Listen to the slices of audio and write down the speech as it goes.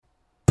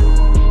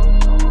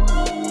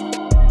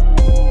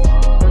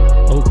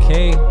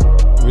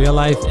Real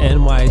Life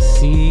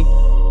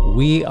NYC.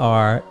 We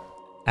are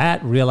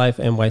at Real Life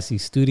NYC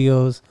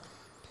Studios.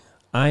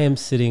 I am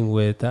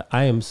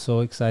so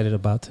excited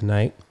about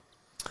tonight.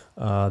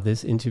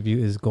 This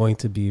interview is going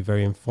to be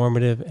very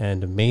informative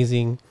and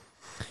amazing.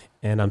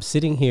 And I'm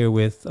sitting here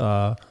with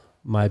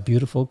my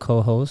beautiful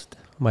co-host,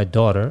 my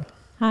daughter.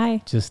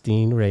 Hi.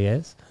 Justine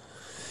Reyes.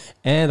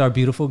 And our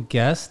beautiful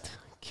guest,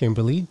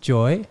 Kimberly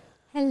Joy.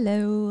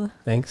 Hello.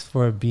 Thanks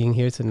for being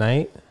here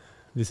tonight.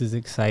 This is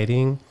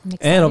exciting.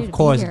 And of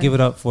course, give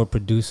it up for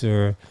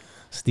producer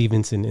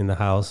Stevenson in the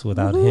house.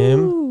 Without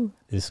him,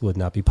 this would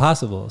not be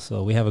possible.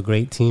 So we have a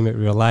great team at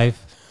Real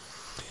Life.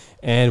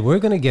 And we're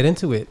going to get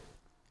into it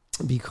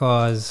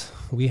because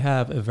we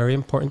have a very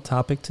important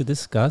topic to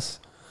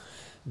discuss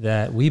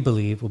that we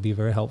believe will be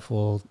very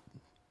helpful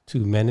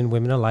to men and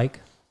women alike,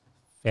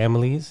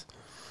 families,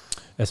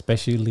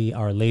 especially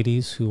our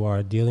ladies who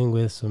are dealing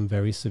with some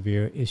very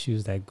severe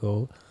issues that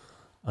go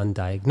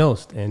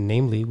undiagnosed. And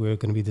namely, we're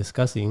going to be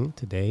discussing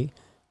today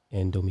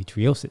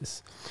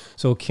endometriosis.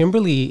 So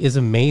Kimberly is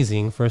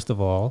amazing, first of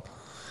all.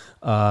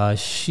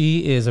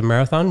 She is a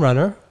marathon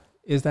runner.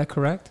 Is that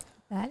correct?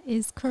 That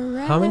is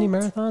correct. How many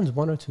marathons?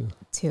 1 or 2?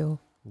 2.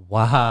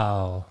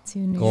 Wow. 2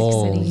 New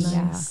York City.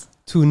 Nice.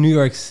 2 New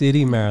York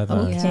City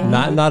marathons.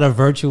 Okay. Not a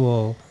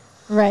virtual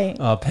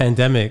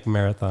pandemic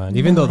marathon,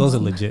 even though those are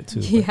legit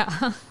too.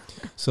 Yeah.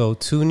 So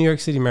 2 New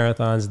York City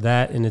marathons,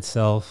 that in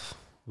itself,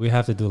 we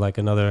have to do like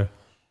another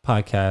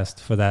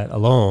podcast for that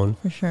alone.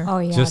 For sure. Oh,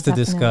 yeah. Just to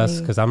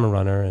discuss, because I'm a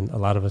runner and a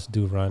lot of us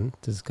do run,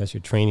 to discuss your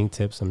training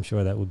tips. I'm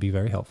sure that would be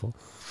very helpful.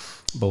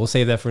 But we'll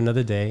save that for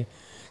another day.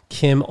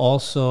 Kim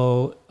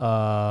also,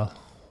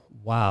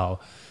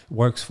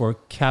 works for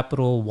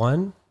Capital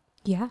One.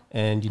 Yeah.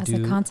 And as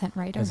a content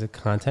writer. As a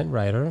content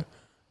writer.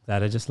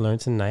 That I just learned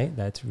tonight.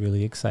 That's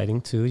really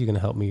exciting too. You're going to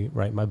help me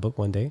write my book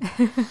one day.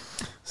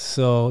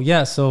 So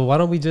why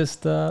don't we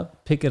just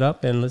pick it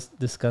up and let's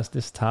discuss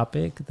this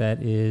topic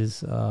that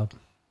is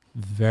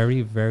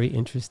very, very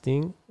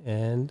interesting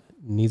and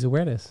needs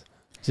awareness.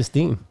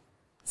 Justine.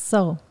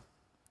 So,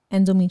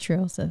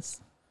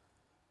 endometriosis.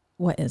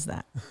 What is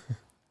that?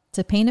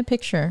 To paint a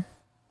picture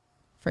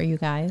for you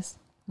guys,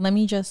 let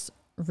me just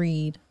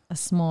read a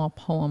small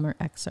poem or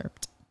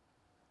excerpt.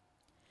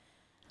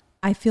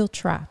 I feel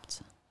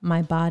trapped.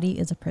 My body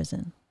is a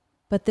prison,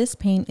 but this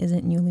pain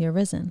isn't newly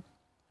arisen.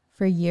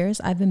 For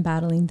years, I've been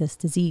battling this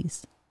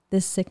disease,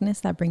 this sickness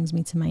that brings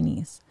me to my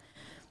knees.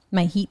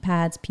 My heat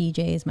pads,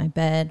 PJs, my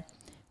bed,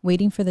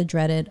 waiting for the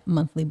dreaded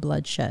monthly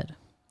bloodshed,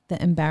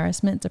 the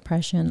embarrassment,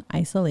 depression,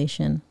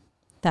 isolation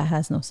that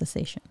has no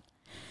cessation.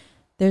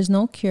 There's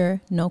no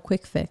cure, no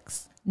quick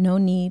fix, no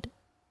end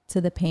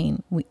to the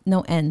pain we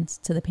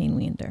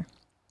endure.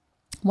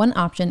 One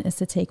option is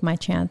to take my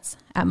chance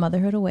at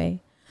motherhood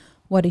away.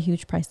 What a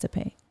huge price to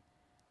pay.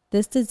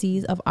 This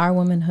disease of our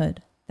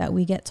womanhood that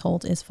we get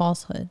told is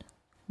falsehood.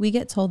 We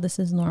get told this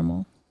is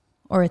normal,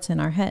 or it's in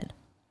our head,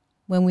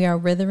 when we are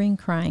writhing,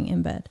 crying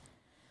in bed.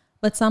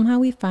 But somehow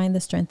we find the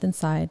strength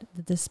inside,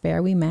 the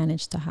despair we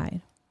manage to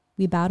hide.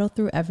 We battle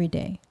through every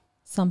day.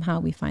 Somehow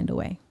we find a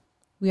way.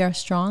 We are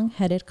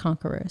strong-headed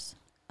conquerors,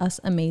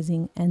 us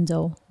amazing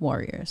endo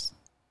warriors.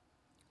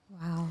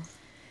 Wow.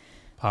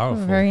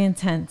 Powerful. Very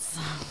intense.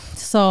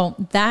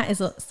 So that is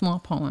a small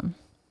poem.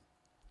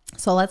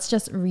 So let's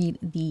just read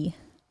the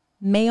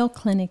Mayo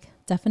Clinic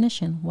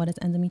definition. What is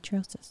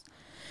endometriosis?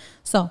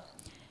 So,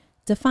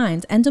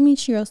 defines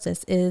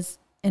endometriosis is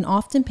an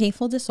often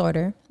painful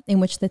disorder in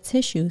which the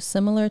tissue,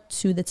 similar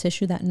to the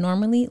tissue that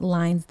normally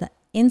lines the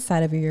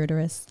inside of your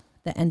uterus,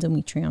 the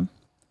endometrium,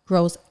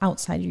 grows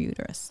outside your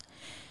uterus.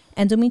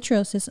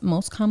 Endometriosis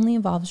most commonly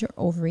involves your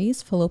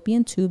ovaries,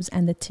 fallopian tubes,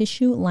 and the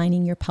tissue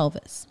lining your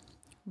pelvis.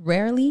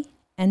 Rarely,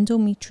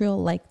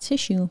 endometrial-like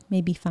tissue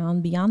may be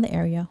found beyond the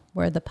area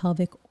where the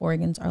pelvic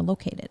organs are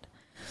located.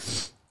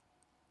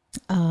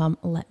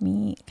 Let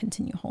me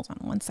continue. Hold on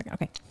 1 second.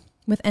 Okay.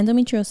 With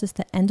endometriosis,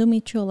 the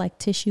endometrial-like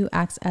tissue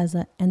acts as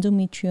an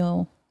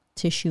endometrial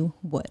tissue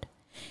would.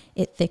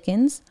 It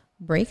thickens,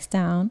 breaks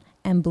down,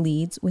 and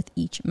bleeds with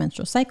each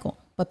menstrual cycle.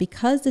 But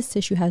because this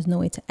tissue has no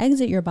way to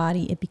exit your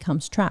body, it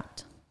becomes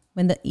trapped.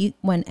 When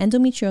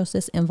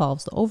endometriosis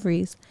involves the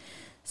ovaries,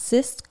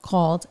 cysts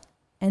called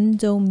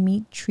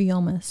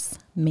endometriomas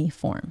may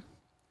form.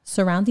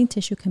 Surrounding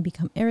tissue can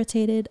become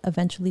irritated,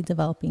 eventually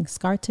developing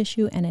scar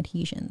tissue and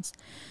adhesions,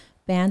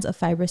 bands of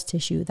fibrous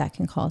tissue that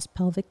can cause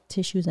pelvic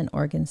tissues and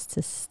organs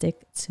to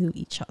stick to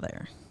each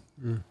other.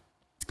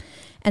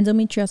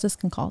 Endometriosis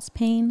can cause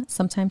pain,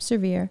 sometimes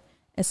severe,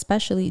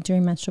 especially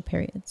during menstrual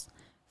periods.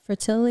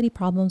 Fertility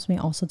problems may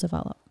also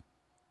develop.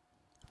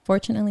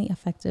 Fortunately,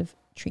 effective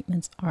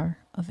treatments are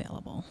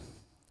available.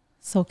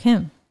 So,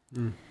 Kim,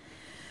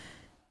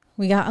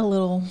 we got a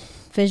little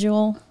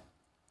visual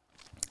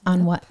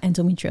on what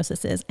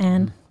endometriosis is,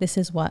 and this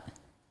is what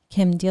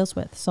Kim deals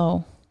with.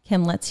 So,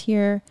 Kim, let's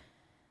hear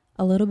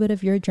a little bit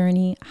of your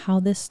journey, how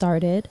this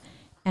started,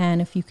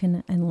 and if you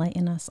can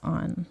enlighten us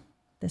on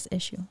this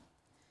issue.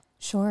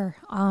 Sure.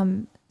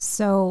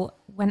 So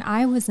when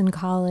I was in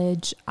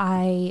college,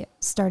 I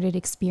started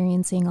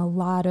experiencing a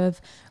lot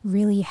of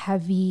really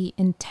heavy,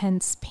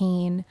 intense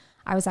pain.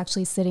 I was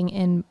actually sitting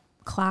in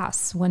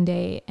class one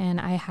day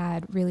and I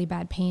had really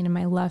bad pain in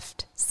my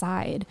left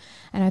side.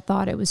 And I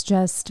thought it was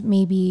just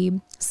maybe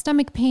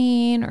stomach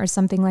pain or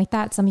something like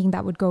that, something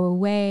that would go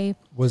away.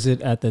 Was it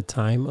at the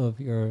time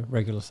of your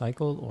regular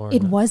cycle or?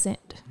 It not?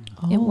 wasn't.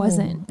 It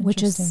wasn't,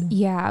 which is,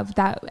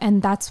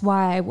 and that's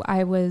why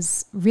I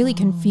was really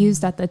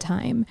confused at the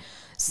time.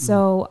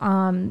 So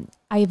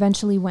I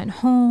eventually went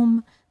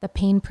home. The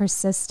pain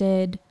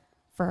persisted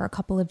for a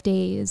couple of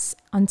days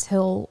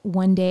until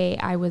one day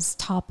I was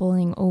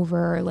toppling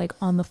over like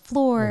on the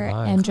floor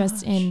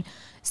just in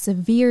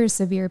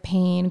severe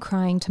pain,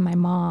 crying to my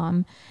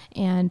mom.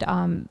 And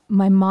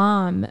my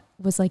mom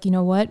was like, you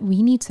know what,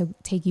 we need to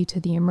take you to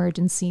the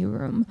emergency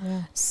room.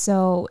 Yeah.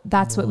 So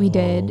that's what we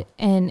did.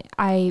 And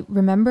I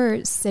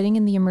remember sitting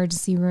in the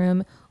emergency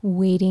room,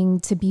 waiting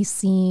to be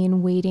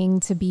seen, waiting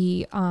to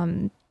be,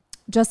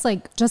 just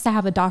to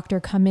have a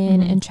doctor come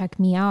in and check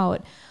me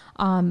out.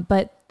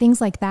 But things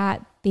like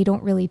that, they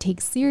don't really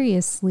take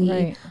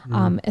seriously,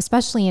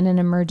 especially in an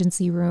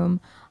emergency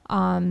room.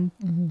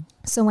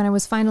 So when I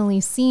was finally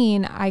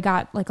seen, I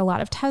got like a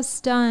lot of tests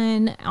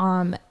done.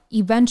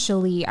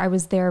 Eventually I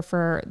was there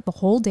for the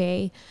whole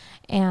day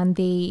and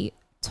they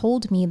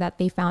told me that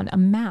they found a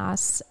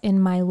mass in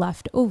my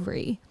left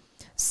ovary.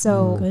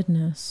 So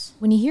goodness,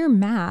 when you hear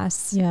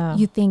mass,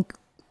 you think,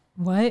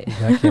 what?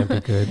 That can't be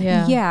good.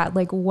 Yeah.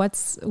 Like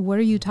what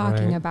are you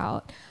talking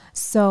about?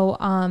 So,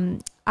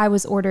 I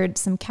was ordered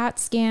some CAT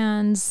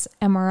scans,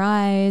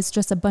 MRIs,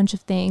 just a bunch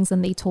of things.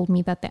 And they told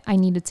me that I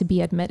needed to be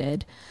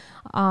admitted.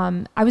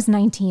 I was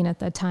 19 at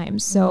the time.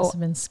 So must have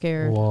been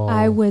scared. Whoa.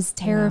 I was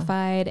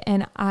terrified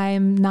and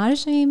I'm not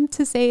ashamed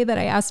to say that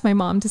I asked my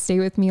mom to stay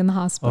with me in the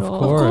hospital.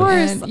 Of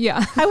course. And,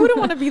 yeah. I wouldn't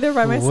want to be there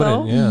by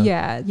myself.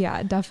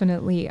 Yeah,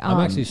 definitely.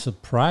 I'm actually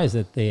surprised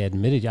that they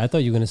admitted you. I thought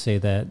you were going to say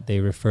that they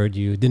referred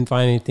you, didn't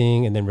find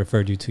anything, and then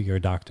referred you to your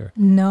doctor.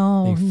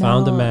 No, they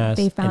found a mass.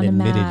 They found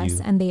and a admitted mass you.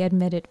 and they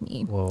admitted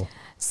me. Whoa.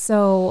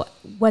 So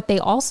what they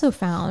also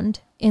found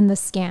in the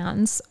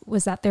scans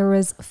was that there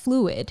was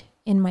fluid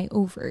in my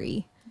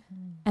ovary.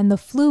 And the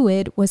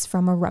fluid was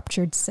from a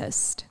ruptured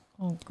cyst.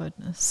 Oh,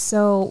 goodness.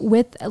 So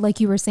with, like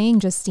you were saying,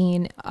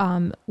 Justine,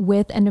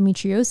 with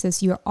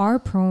endometriosis, you are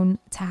prone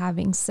to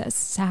having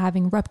cysts, to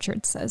having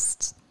ruptured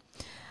cysts.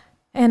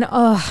 And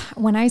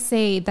when I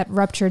say that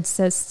ruptured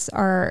cysts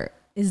are...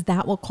 Is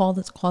that what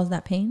caused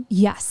that pain?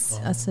 Yes.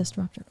 A cyst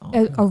ruptured.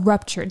 Oh, a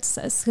ruptured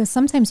cyst. Because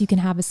sometimes you can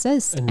have a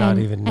cyst and not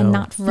even know. And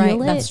not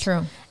feel it. That's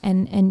true.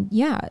 And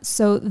yeah,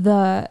 so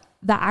the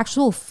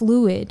actual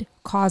fluid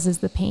causes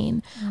the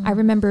pain. I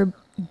remember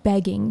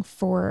begging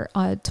for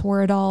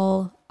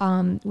Toradol,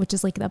 which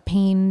is like the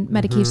pain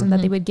medication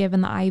that they would give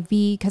in the IV,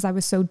 because I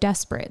was so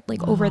desperate.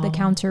 Like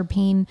over-the-counter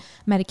pain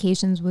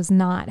medications was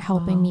not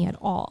helping me at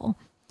all.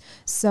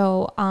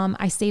 So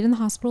I stayed in the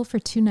hospital for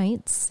 2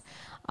 nights,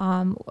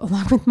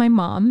 along with my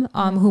mom,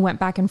 who went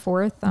back and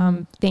forth.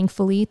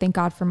 Thankfully, thank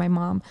God for my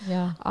mom.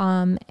 Yeah.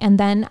 And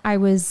then I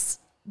was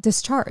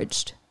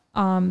discharged.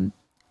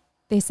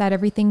 They said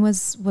everything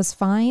was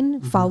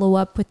fine. Follow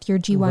up with your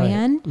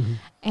GYN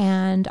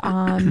and,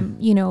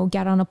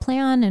 get on a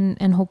plan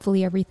and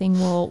hopefully everything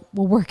will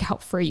work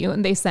out for you.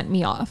 And they sent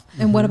me off.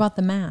 And what about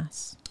the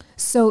mass?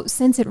 So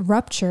since it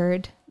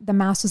ruptured, the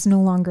mass was no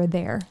longer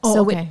there. Oh,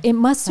 so okay. it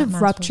must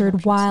have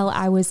ruptured while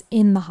I was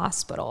in the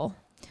hospital.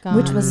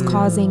 Which was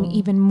causing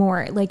even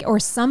more, or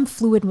some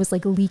fluid was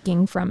like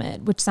leaking from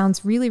it, which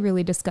sounds really,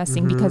 really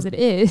disgusting because it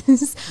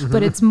is,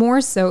 but it's more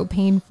so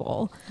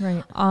painful.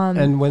 Right.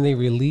 And when they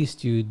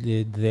released you,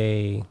 did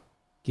they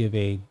give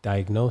a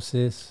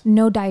diagnosis?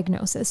 No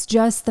diagnosis,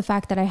 just the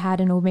fact that I had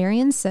an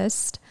ovarian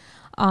cyst,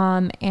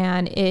 and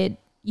it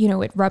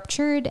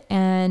ruptured,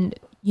 and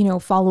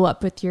follow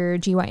up with your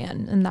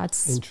GYN, and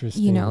that's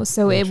interesting.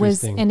 So it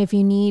was, and if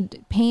you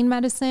need pain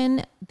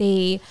medicine,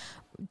 they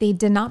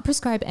did not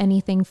prescribe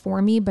anything for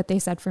me, but they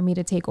said for me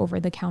to take over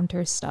the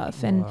counter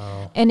stuff. And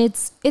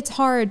it's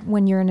hard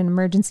when you're in an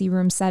emergency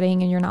room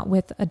setting and you're not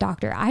with a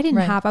doctor. I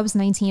was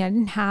 19. I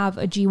didn't have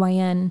a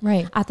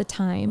GYN at the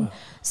time.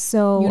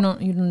 So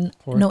you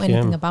don't know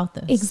anything about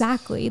this.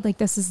 Exactly. Like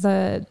this is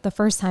the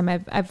first time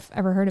I've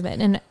ever heard of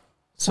it. And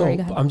sorry,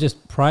 go ahead. I'm just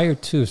sorry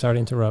to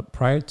interrupt.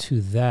 Prior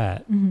to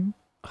that,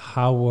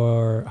 how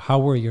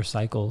were your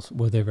cycles?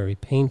 Were they very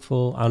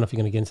painful? I don't know if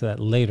you're going to get into that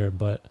later,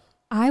 but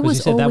you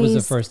said that was the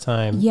first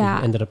time you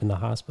ended up in the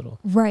hospital.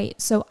 Right.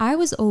 So I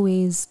was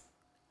always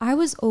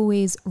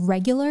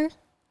regular,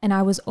 and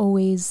I was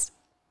always,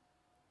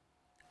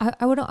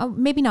 I would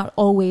maybe not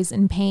always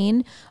in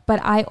pain, but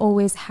I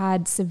always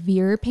had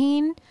severe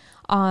pain,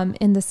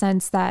 in the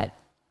sense that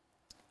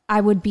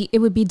it would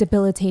be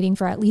debilitating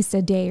for at least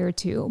a day or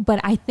two.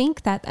 But I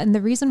think that, and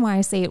the reason why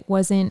I say it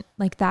wasn't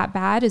like that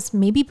bad is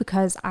maybe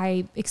because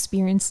I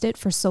experienced it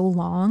for so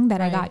long that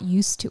I got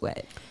used to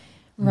it.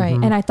 Right.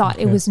 And I thought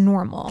it was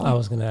normal. I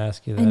was going to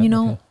ask you that.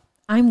 And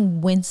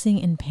I'm wincing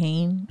in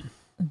pain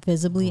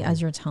visibly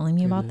as you're telling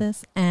me about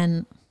this.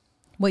 And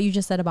what you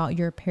just said about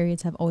your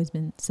periods have always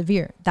been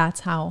severe.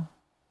 That's how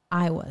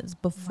I was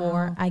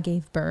before I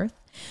gave birth.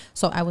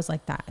 So I was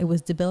like that. It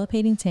was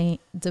debilitating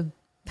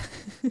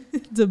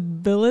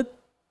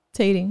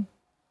debilitating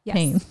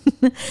pain.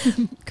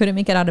 Couldn't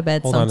make it out of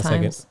bed sometimes. Hold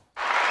on a second.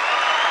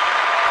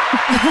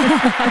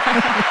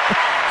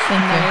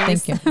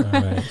 Thank you. All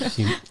right.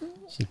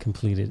 She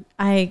completed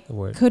the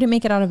word. Couldn't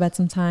make it out of bed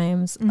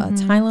sometimes.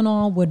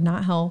 Tylenol would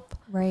not help.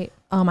 Right.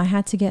 I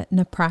had to get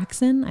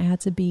naproxen. I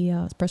had to be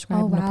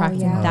prescribed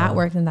naproxen. Yeah. That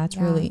worked, and that's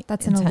really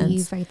that's intense. an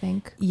Aleve, I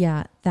think.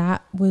 Yeah,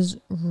 that was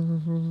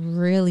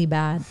really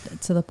bad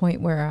to the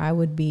point where I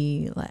would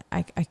be like,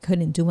 I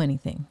couldn't do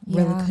anything.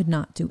 Really could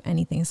not do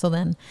anything. So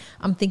then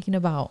I'm thinking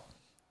about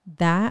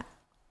that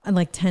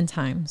like 10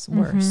 times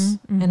worse,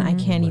 and I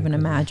can't even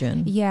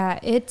imagine. Yeah,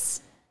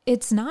 it's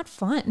not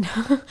fun.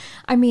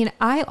 I mean,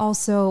 I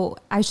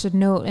should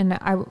note, and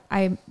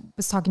I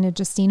was talking to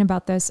Justine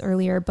about this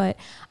earlier, but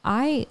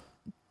I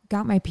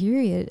got my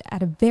period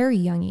at a very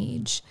young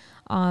age.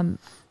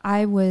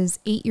 I was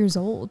 8 years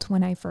old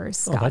when I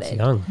first got that's it.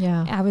 Young.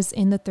 Yeah. I was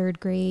in the 3rd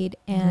grade,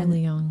 and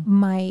really young.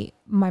 My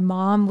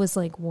mom was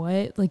like,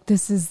 what? Like,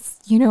 this is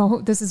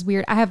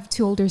weird. I have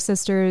 2 older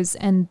sisters,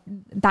 and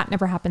that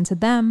never happened to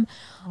them.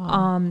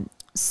 Wow.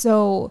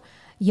 So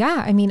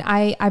yeah, I mean,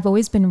 I've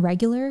always been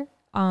regular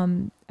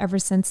ever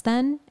since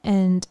then.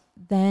 And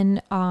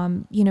then,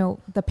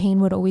 the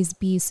pain would always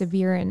be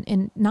severe,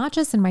 and not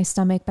just in my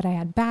stomach, but I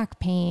had back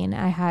pain.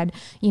 I had,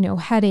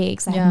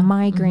 headaches, I had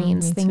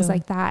migraines, things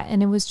like that.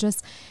 And it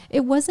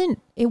wasn't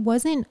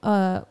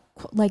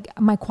like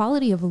my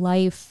quality of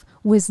life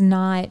was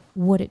not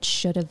what it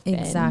should have been.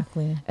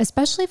 Exactly.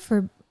 Especially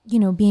for,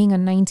 being a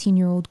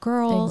 19-year-old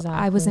girl. Exactly.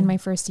 I was in my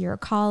first year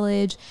of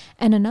college.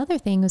 And another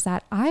thing was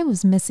that I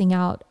was missing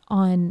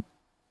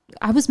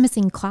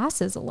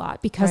classes a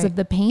lot because of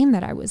the pain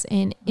that I was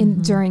in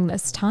during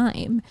this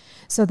time.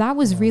 So that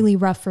was really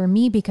rough for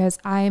me, because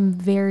I'm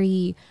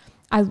very,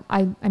 I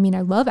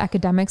love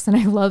academics and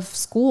I love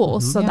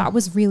school. So that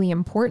was really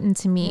important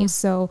to me.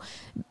 So,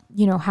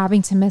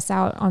 having to miss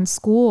out on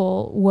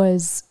school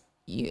was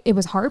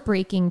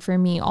heartbreaking for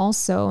me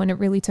also. And it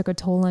really took a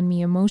toll on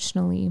me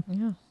emotionally.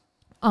 Yeah.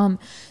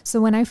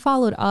 So when I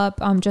followed up,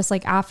 just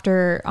like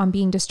after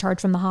being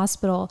discharged from the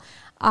hospital,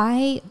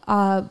 I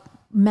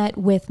met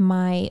with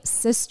my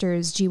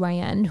sister's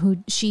GYN,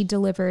 who she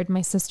delivered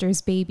my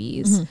sister's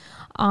babies.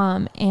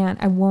 And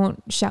I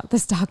won't shout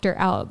this doctor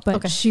out,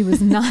 but she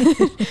was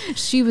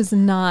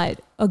not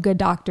a good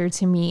doctor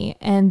to me.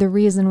 And the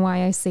reason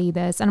why I say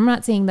this, and I'm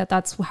not saying that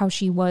that's how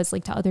she was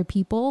like to other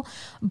people,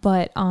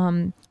 but,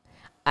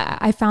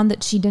 I found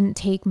that she didn't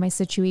take my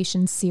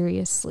situation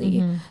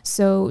seriously.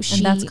 So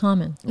and that's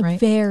common, right?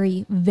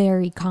 Very,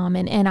 very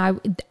common. And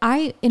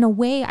I, in a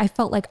way, I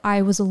felt like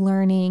I was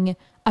learning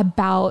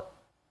about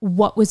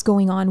what was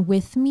going on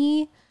with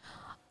me,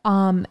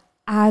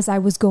 as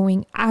it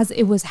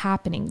was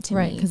happening to me.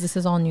 Right. Because this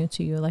is all new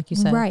to you, like you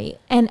said. Right.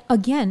 And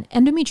again,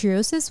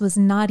 endometriosis was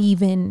not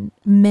even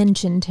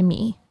mentioned to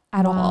me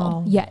at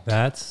all yet.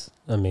 That's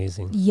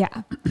amazing.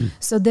 Yeah.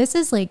 So this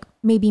is like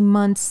maybe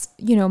months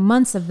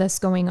of this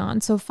going on.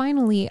 So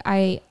finally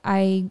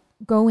I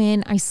go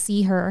in, I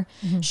see her.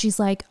 She's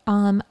like,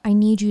 I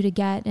need you to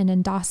get an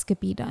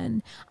endoscopy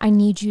done. I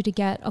need you to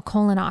get a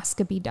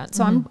colonoscopy done.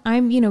 So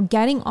I'm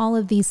getting all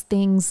of these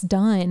things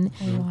done.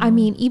 Wow. I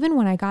mean, even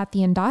when I got the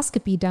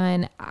endoscopy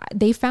done,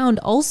 they found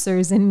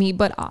ulcers in me,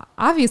 but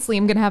obviously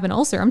I'm going to have an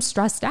ulcer. I'm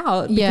stressed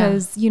out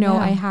because,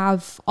 I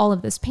have all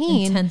of this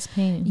pain. Intense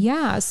pain.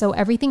 Yeah. So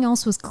everything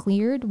else was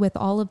cleared with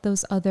all of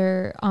those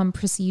other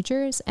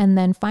procedures. And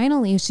then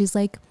finally she's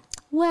like,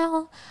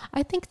 well,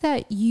 I think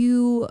that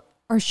you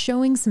are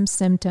showing some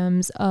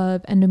symptoms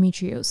of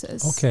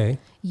endometriosis. Okay.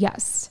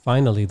 Yes.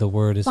 Finally, the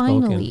word is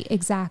spoken. Finally,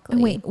 exactly.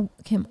 And wait,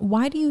 Kim,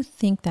 why do you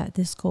think that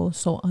this goes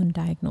so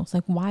undiagnosed?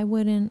 Like, why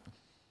wouldn't,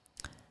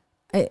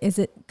 is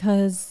it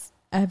because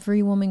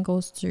every woman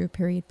goes through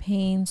period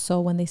pain?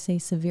 So when they say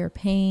severe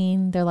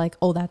pain, they're like,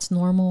 oh, that's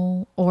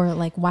normal? Or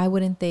like, why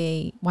wouldn't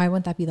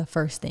that be the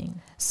first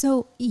thing?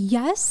 So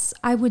yes,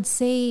 I would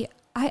say,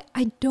 I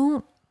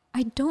don't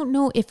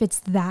know if it's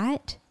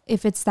that.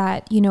 If it's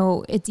that,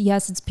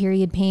 it's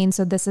period pain.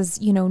 So this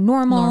is,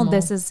 normal.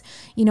 This is,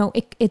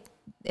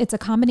 it's a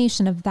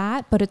combination of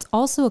that, but it's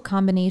also a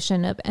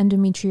combination of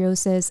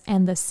endometriosis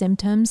and the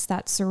symptoms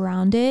that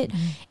surround it.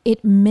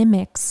 It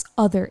mimics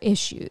other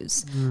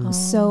issues.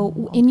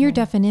 So in your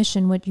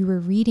definition, what you were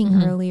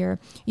reading earlier,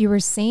 you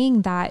were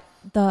saying that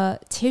the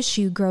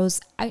tissue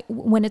grows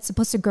when it's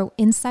supposed to grow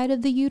inside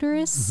of the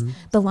uterus,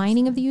 the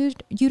lining of the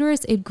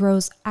uterus, it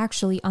grows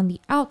actually on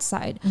the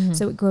outside.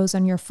 So it grows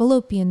on your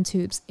fallopian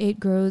tubes. It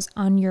grows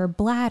on your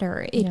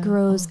bladder. It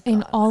grows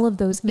in all of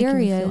those areas.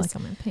 Me feel like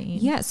I'm in pain.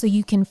 Yeah. So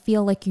you can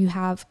feel like you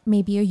have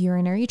maybe a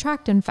urinary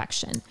tract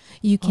infection.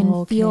 You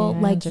can feel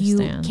like you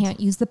can't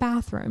use the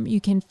bathroom.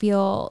 You can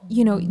feel,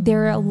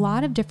 there are a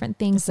lot of different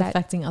things that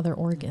affecting other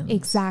organs.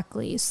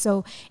 Exactly.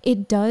 So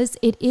it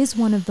is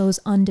one of those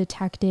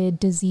undetected related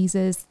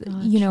diseases,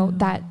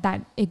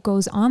 that it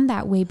goes on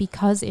that way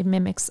because it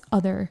mimics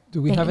other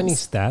Do we things. have any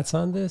stats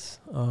on this?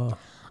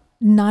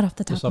 Not off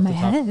the top of my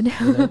head.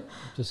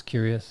 Just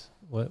curious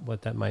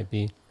what that might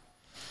be.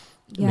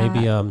 Yeah.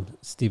 Maybe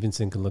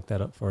Stevenson can look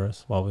that up for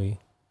us while we...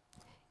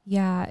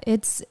 Yeah,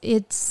 it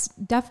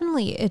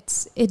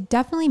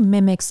definitely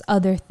mimics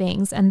other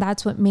things, and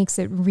that's what makes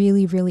it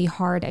really, really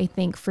hard, I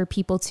think, for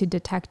people to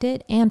detect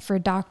it and for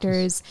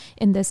doctors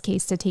in this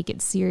case to take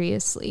it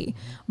seriously.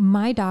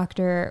 My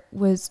doctor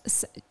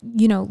was,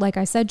 like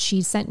I said,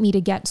 she sent me to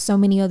get so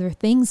many other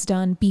things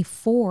done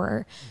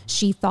before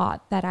she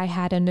thought that I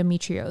had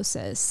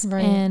endometriosis.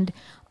 Right. And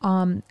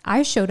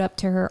I showed up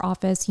to her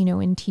office,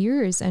 in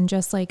tears and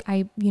just like,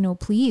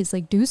 please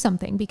like do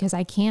something because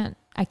I can't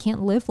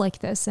live like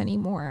this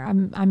anymore.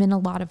 I'm in a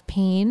lot of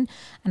pain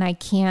and I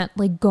can't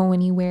like go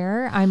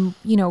anywhere. I'm,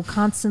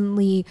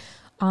 constantly,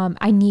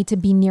 I need to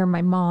be near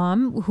my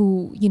mom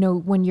who,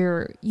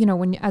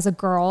 when as a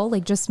girl,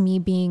 like just me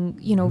being,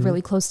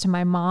 really close to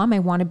my mom, I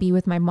want to be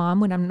with my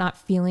mom when I'm not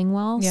feeling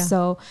well. Yeah.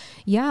 So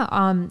yeah.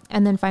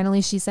 And then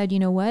finally she said, you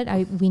know what,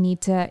 we need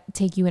to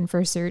take you in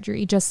for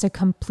surgery just to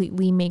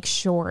completely make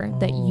sure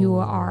that you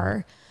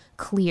are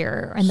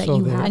clear and that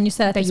you have, and you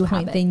said at that this you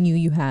point have they knew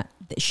you had,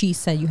 she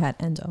said you had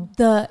endo.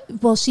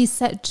 She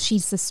said she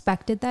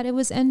suspected that it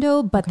was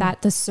endo, but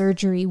that the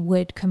surgery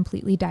would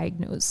completely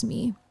diagnose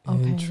me.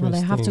 Okay, well,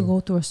 they have to go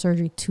through a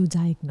surgery to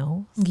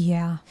diagnose.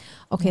 Yeah.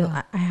 Okay,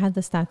 Yeah. I had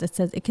the stat that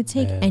says it could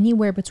take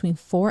anywhere between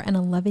 4 and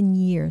 11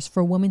 years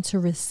for women to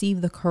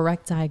receive the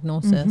correct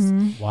diagnosis.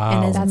 Mm-hmm.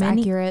 Wow. And that's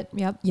accurate.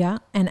 Yep. Yeah,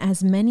 and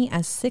as many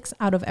as 6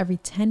 out of every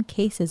 10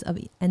 cases of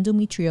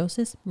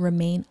endometriosis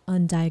remain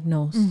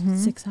undiagnosed. Mm-hmm.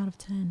 6 out of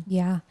 10.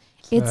 Yeah.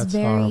 That's It's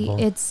very, horrible.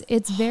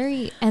 it's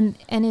very, and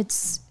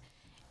it's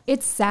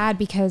sad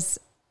because,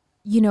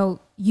 you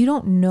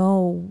don't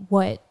know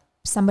what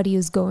somebody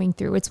is going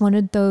through. It's one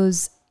of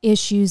those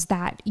issues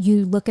that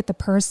you look at the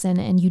person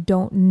and you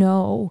don't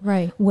know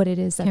what it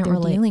is that they're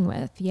dealing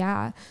with.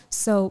 Yeah.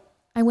 So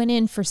I went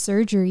in for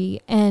surgery,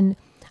 and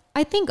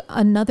I think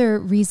another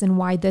reason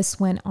why this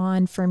went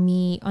on for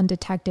me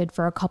undetected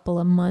for a couple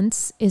of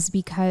months is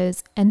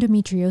because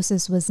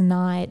endometriosis was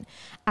not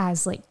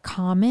as like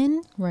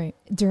common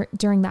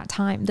during that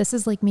time. This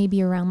is like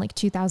maybe around like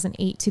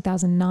 2008,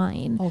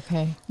 2009.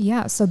 Okay.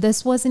 Yeah. So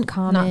this wasn't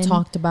common.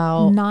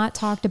 Not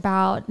talked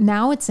about.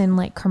 Now it's in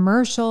like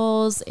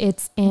commercials.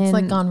 It's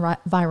like gone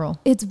viral.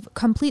 It's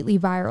completely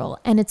viral.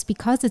 And it's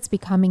because it's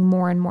becoming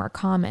more and more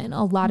common.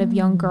 A lot of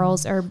young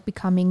girls are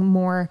becoming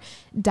more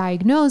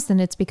diagnosed,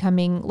 and it's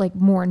becoming like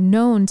more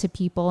known to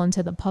people and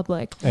to the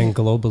public. And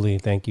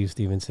globally, thank you,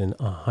 Stevenson,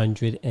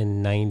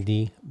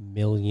 190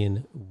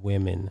 million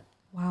women.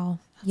 Wow.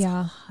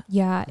 Yeah.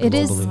 Yeah.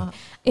 Globally.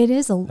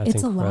 It's a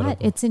lot.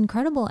 It's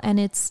incredible. And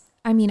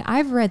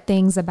I've read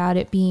things about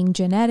it being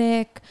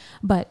genetic,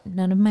 but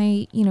none of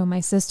my,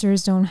 my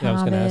sisters don't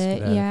have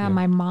it. Yeah.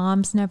 My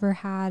mom's never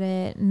had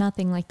it.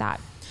 Nothing like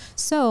that.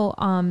 So,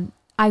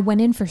 I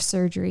went in for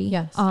surgery.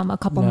 Yes. A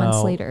couple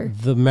months later.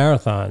 The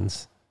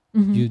marathons,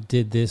 you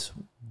did this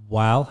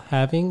while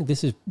having,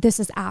 this is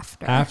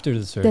after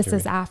the surgery. This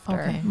is after.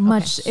 Okay.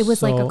 It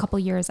was like a couple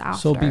years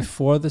after. So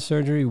before the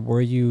surgery,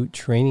 were you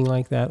training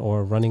like that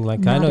or running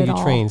like that? I know you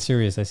train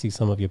serious. I see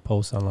some of your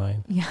posts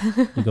online. Yeah.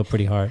 You go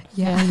pretty hard.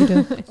 Yeah, you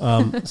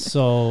do.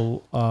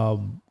 So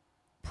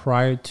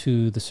prior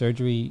to the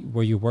surgery,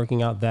 were you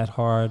working out that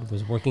hard?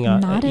 Was working out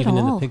Not even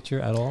at all. in the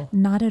picture at all?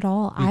 Not at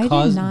all.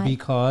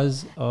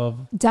 Because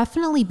of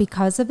definitely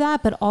because of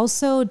that, but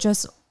also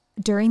just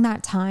during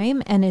that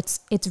time. And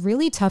it's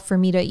really tough for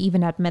me to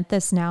even admit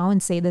this now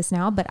and say this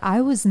now, but I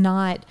was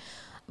not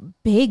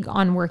big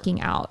on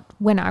working out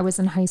when I was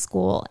in high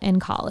school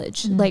and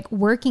college. Like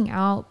working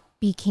out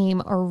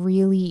became a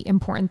really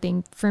important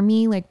thing for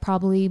me, like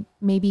probably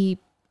maybe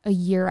a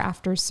year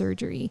after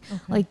surgery.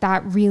 Like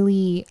that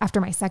really,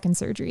 after my second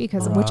surgery,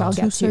 which I'll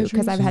get to,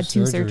 because I've had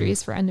two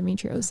surgeries for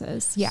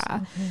endometriosis. Yeah.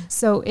 Okay.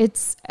 So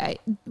it's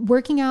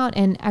working out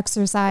and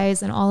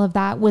exercise and all of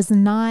that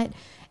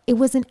it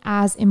wasn't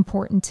as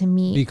important to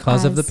me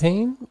because of the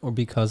pain, or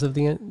because of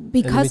the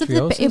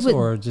endometriosis, it was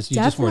or just you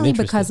definitely just weren't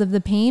interested? Because of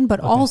the pain, but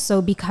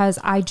also because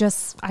I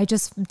just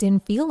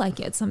didn't feel like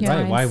it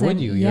sometimes. Right? Why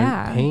would you? You're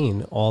in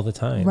pain all the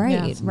time. Right.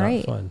 Yeah, it's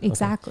right. Not fun.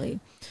 Exactly. Okay.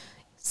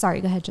 Sorry,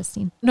 go ahead,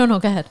 Justine. No,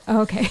 go ahead.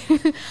 Oh, okay.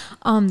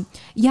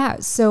 Yeah.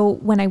 So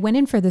when I went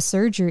in for the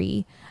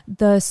surgery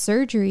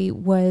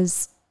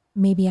was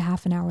maybe a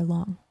half an hour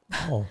long.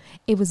 Oh.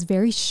 It was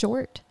very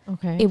short.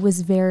 Okay. It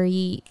was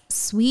very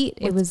sweet.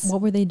 What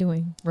were they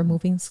doing?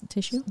 Removing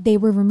tissue? They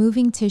were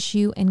removing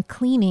tissue and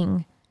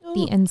cleaning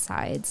the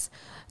insides.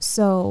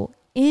 So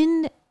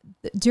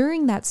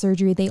during that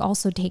surgery, they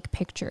also take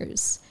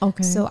pictures.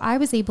 Okay. So I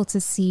was able to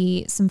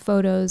see some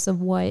photos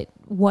of what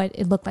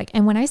it looked like.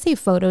 And when I say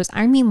photos,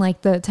 I mean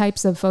like the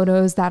types of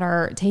photos that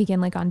are taken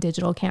like on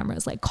digital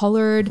cameras, like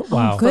colored.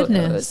 Wow.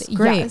 Goodness.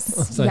 Great.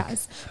 Yes.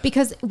 Yes.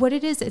 Because what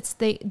it is, it's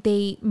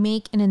they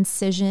make an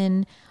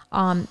incision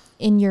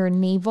in your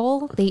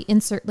navel. They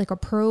insert like a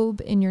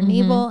probe in your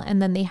navel,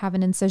 and then they have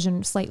an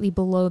incision slightly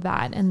below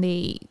that, and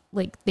they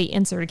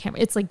insert a camera.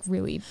 It's like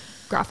really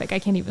graphic. I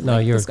can't even. No,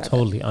 you're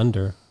totally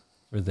under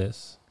for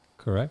this,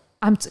 correct?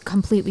 I'm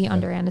completely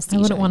under anesthesia.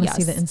 I wouldn't want to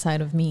see the inside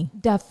of me.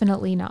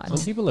 Definitely not.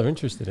 Some people are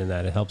interested in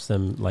that. It helps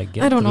them like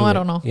get. I don't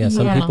know. Yeah,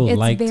 some people it's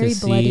like very to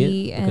see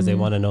bloody it because they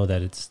want to know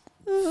that it's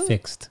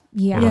fixed.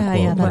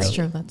 Yeah.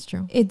 That's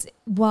true. It's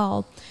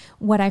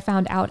what I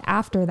found out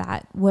after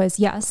that was,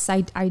 yes,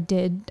 I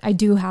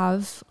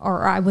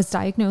was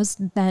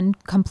diagnosed then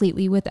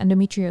completely with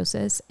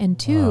endometriosis, and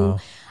 2,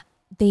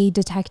 they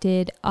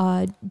detected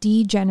a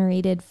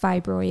degenerated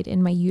fibroid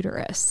in my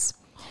uterus.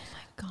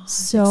 God,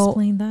 so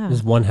explain that.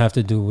 Does one have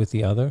to do with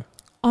the other?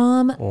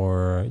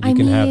 Or you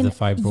can have the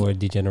fibroid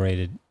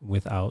degenerated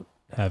without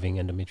having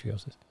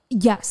endometriosis?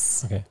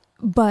 Yes. Okay.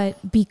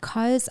 But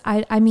because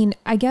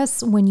I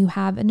guess when you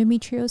have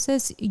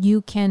endometriosis,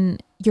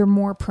 you're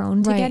more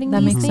prone to getting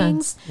these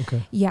things. Sense.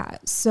 Okay. Yeah.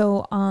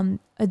 So,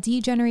 a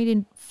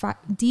degenerated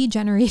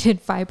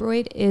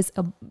fibroid is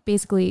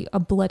basically a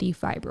bloody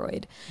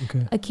fibroid.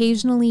 Okay.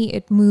 Occasionally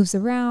it moves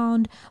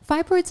around.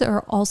 Fibroids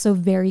are also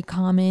very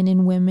common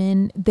in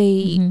women.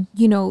 They,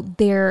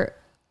 they're,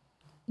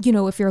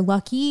 if you're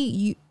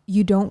lucky,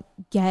 you don't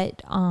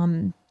get,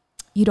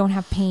 you don't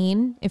have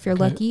pain if you're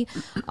lucky.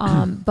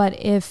 But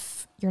if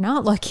you're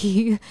not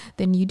lucky,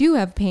 then you do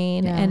have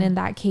pain. Yeah. And in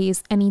that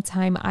case,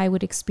 anytime I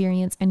would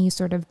experience any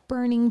sort of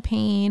burning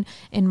pain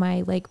in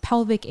my like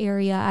pelvic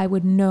area, I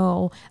would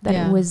know that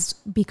it was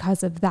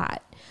because of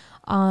that.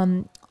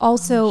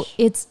 Also,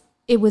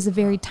 it was a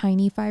very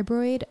tiny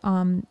fibroid.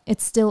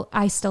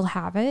 I still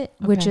have it,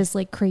 which is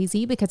like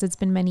crazy because it's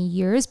been many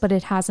years, but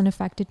it hasn't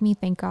affected me.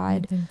 Thank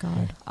God. Thank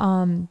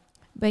God.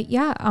 But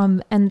yeah,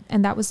 and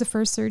that was the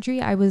first surgery.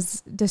 I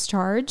was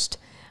discharged.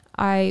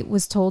 I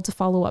was told to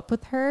follow up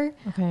with her.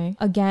 Okay.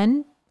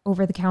 Again,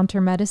 over-the-counter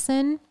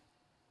medicine,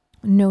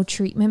 no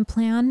treatment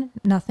plan,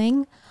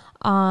 nothing.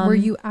 Were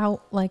you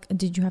out, like,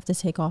 did you have to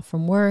take off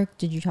from work?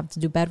 Did you have to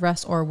do bed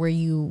rest, or were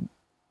you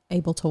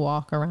able to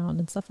walk around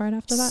and stuff right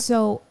after that?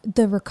 So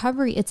the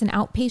recovery, it's an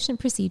outpatient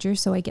procedure.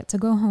 So I get to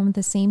go home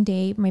the same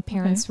day. My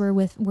parents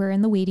were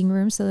in the waiting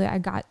room. So I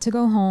got to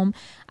go home.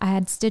 I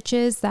had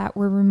stitches that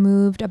were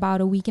removed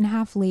about a week and a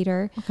half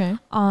later. Okay.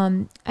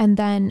 And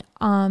then,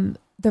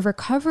 the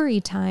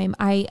recovery time,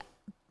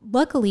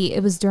 luckily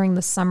it was during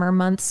the summer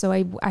months. So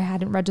I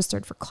hadn't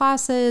registered for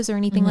classes or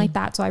anything like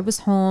that. So I was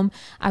home.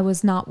 I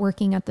was not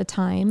working at the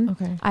time.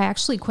 Okay. I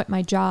actually quit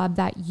my job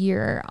that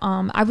year.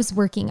 I was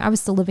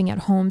still living at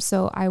home.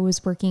 So I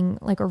was working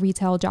like a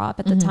retail job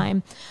at the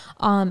time.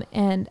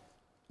 And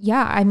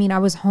yeah, I mean, I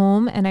was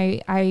home and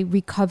I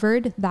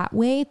recovered that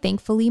way.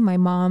 Thankfully, my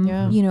mom,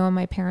 and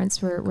my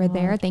parents were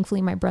there.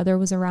 Thankfully, my brother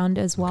was around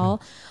as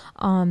well.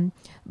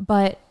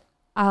 But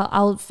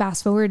I'll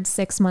fast forward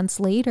 6 months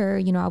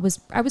later, I was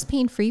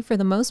pain free for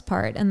the most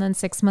part. And then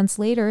 6 months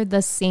later,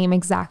 the same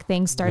exact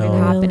thing started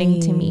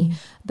happening to me.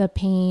 The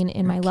pain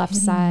in my left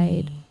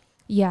side.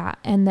 Yeah.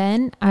 And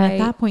then at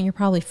that point, you're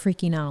probably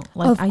freaking out.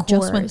 Like, I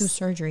just went through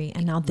surgery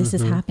and now this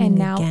is happening and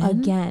now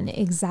again.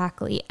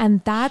 Exactly.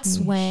 And that's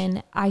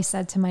when I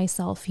said to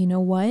myself, you know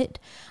what?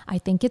 I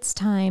think it's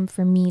time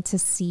for me to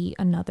see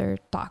another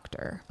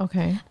doctor.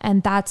 Okay.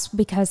 And that's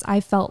because I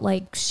felt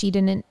like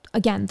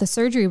the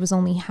surgery was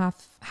only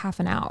half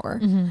an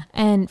hour.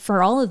 And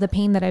for all of the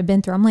pain that I've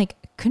been through, I'm like,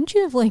 couldn't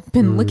you have like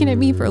been looking at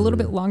me for a little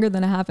bit longer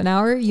than a half an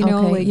hour?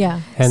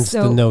 Hence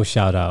the no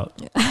shout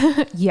out.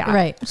 Yeah.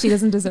 Right. She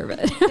doesn't deserve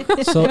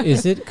it. So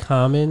is it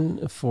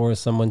common for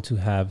someone to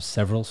have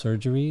several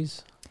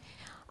surgeries?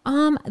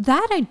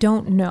 That I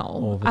don't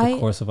know. Over the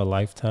course of a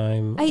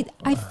lifetime?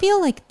 I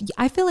feel like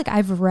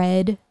I've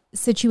read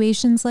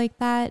situations like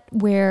that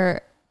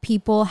where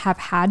people have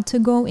had to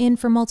go in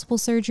for multiple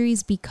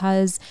surgeries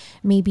because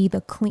maybe the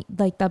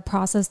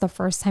process the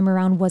first time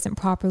around wasn't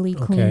properly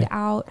cleaned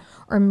out,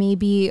 or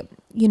maybe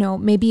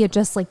it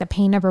just like the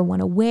pain never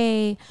went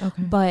away.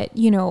 Okay. But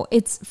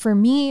it's, for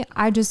me,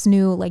 I just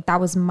knew like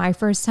that was my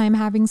first time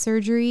having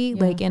surgery.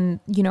 Yeah. Like, and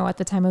at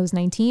the time I was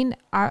 19,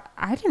 I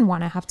didn't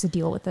want to have to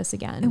deal with this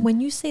again. And when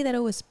you say that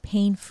it was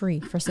pain free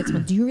for 6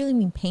 months, do you really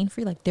mean pain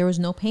free? Like there was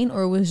no pain,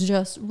 or it was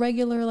just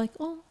regular, like,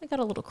 oh, I got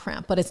a little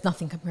cramp, but it's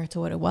nothing compared to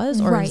what it was?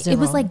 Or right. It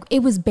was like, it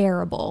was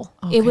bearable.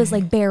 Okay. It was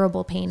like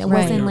bearable pain. It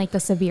wasn't like the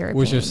severe pain.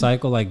 Was your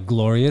cycle like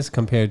glorious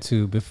compared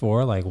to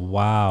before? Like,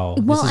 wow.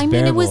 Well, I mean,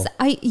 bearable.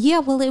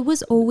 It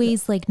was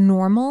always like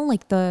normal,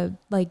 like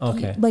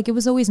it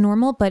was always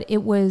normal, but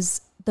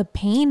the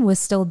pain was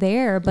still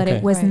there, but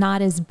it was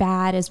not as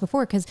bad as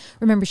before. Cause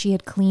remember, she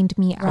had cleaned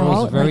me out. It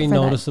was a very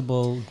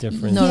noticeable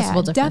difference.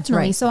 Definitely.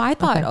 Right. So I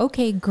thought,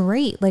 okay,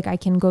 great. Like I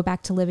can go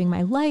back to living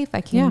my life.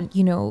 I can,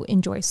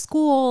 enjoy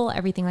school,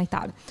 everything like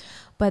that.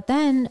 But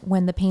then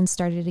when the pain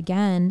started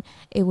again,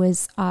 I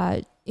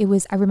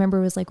remember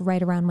it was like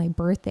right around my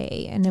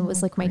birthday, and it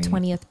was like my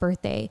 20th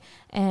birthday,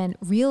 and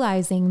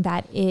realizing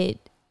that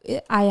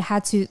I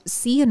had to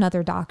see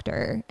another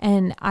doctor,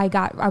 and I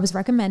was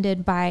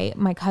recommended by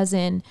my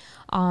cousin,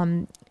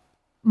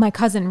 my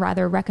cousin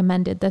rather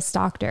recommended this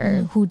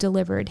doctor who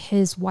delivered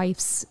his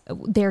wife's,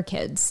 their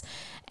kids.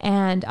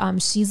 And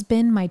she's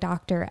been my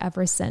doctor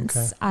ever since.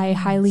 Okay. I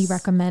highly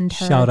recommend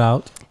her. Shout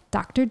out.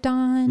 Dr.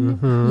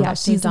 Dawn. Yeah, Dr.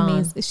 she's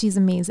amazing. She's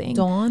amazing.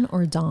 Dawn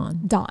or Dawn?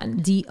 Dawn.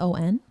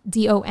 D-O-N?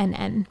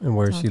 D-O-N-N. And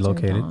where is she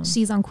located? Dawn.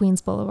 She's on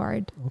Queens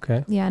Boulevard.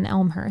 Okay. Yeah, in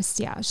Elmhurst.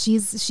 Yeah,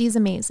 she's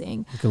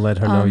amazing. You can let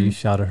her know you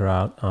shouted her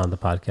out on the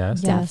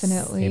podcast.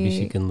 Definitely. Maybe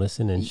she can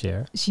listen and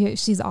share.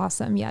 She's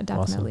awesome. Yeah,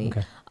 definitely.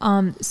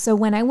 Awesome. Okay. So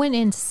when I went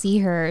in to see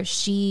her,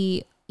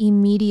 she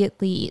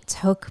immediately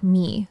took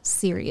me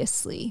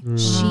seriously.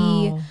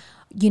 She,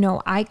 you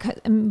know, I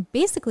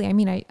basically, I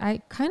mean,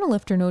 I kind of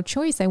left her no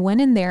choice. I went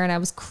in there and I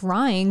was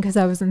crying because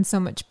I was in so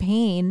much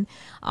pain.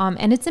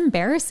 And it's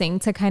embarrassing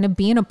to kind of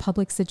be in a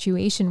public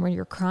situation where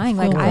you're crying.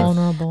 Like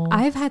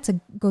I've had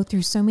to go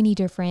through so many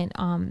different,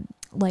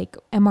 like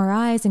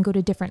MRIs and go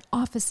to different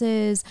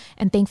offices.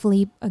 And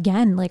thankfully,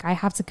 again, like I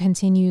have to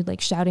continue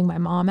like shouting my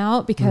mom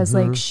out because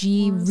like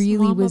she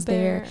really was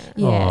there.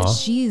 Yeah.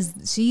 She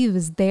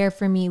was there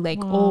for me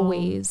like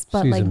always.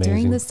 But she's like amazing.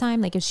 During this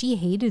time, like if she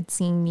hated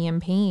seeing me in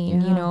pain,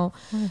 you know,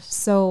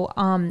 so,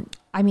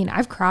 I mean,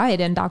 I've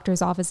cried in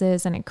doctor's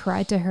offices and I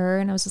cried to her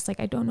and I was just like,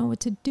 I don't know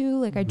what to do.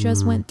 Like I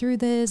just went through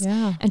this.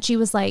 Yeah. And she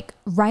was like,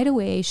 right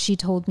away, she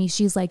told me,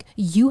 she's like,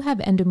 you have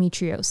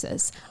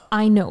endometriosis.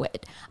 I know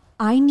it.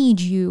 I need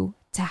you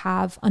to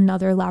have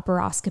another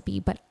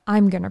laparoscopy, but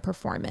I'm going to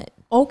perform it.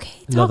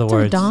 Okay. In other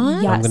words,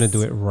 Dawn? I'm going to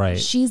do it right.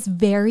 She's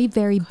very,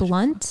 very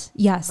blunt.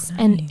 Yes. Nice.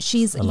 And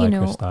she's, I like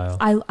her style.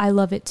 I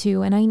love it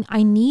too. And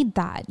I need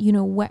that, you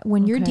know,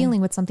 when you're dealing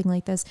with something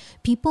like this,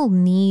 people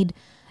need,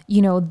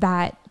 you know,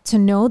 that to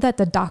know that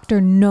the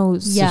doctor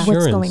knows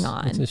what's going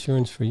on. It's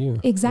assurance for you.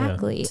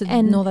 Exactly. Yeah.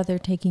 To know that they're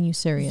taking you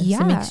serious.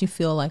 Yeah. It makes you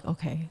feel like,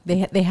 okay,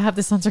 they have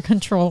this under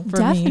control for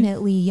me.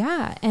 Definitely,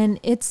 yeah.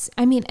 And it's,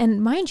 I mean,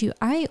 and mind you,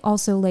 I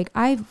also like,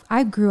 I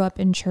grew up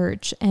in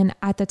church and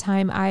at the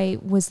time I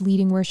was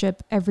leading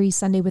worship every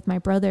Sunday with my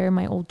brother in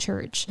my old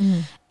church.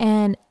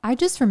 And I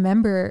just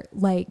remember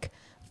like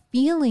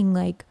feeling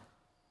like,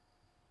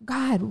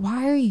 God,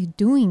 why are you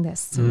doing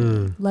this to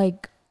me?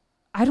 Like,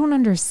 I don't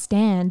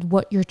understand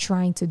what you're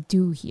trying to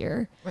do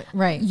here.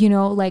 Right. You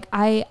know, like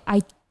I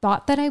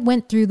thought that I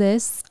went through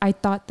this. I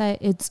thought that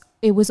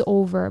it was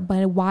over,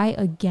 but why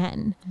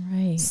again?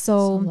 Right.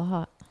 So that's a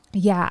lot.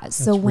 Yeah. That's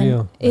so when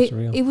real.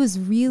 it was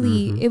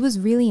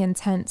really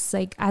intense,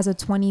 like as a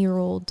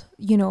 20-year-old,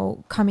 you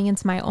know, coming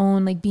into my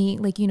own, like being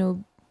like, you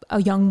know,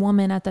 a young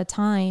woman at the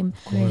time,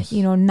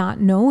 you know, not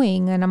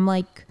knowing. And I'm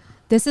like,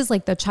 this is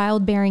like the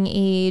childbearing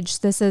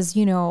age. This is,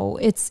 you know,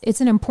 it's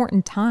an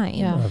important time.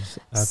 Yeah.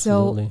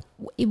 Absolutely.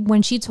 So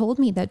when she told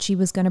me that she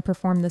was going to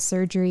perform the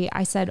surgery,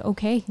 I said,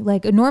 okay,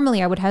 like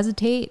normally I would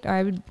hesitate.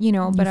 I would, you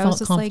know, but I was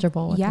just like,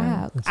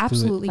 yeah,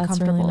 absolutely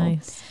comfortable. Really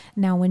nice.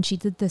 Now, when she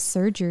did the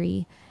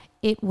surgery,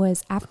 it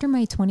was after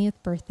my 20th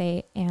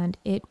birthday and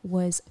it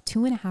was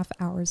 2.5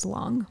 hours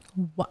long.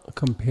 What?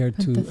 Compared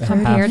to the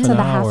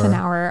half an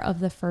hour of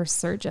the first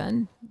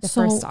surgeon,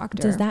 first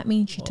doctor. Does that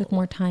mean she took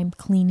more time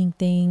cleaning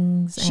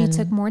things? She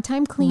took more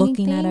time cleaning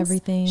looking at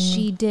everything.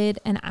 She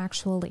did an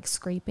actual like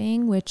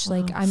scraping, which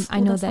like I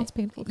know that sounds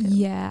painful too.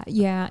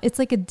 Yeah. It's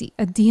like a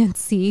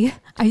DNC.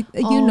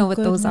 You know what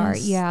those are.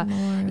 Yeah.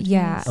 Lord,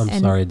 yeah. I'm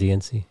sorry,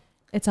 DNC.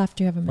 It's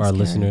after you have a miscarriage. Our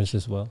listeners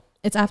as well.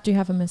 It's after you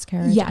have a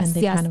miscarriage and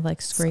they kind of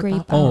like scrape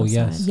up. Oh,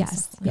 yes.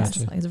 Yes.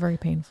 It's very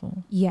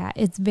painful. Yeah,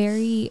 it's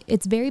very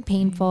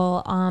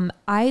painful.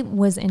 I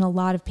was in a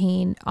lot of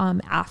pain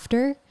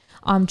after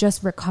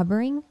just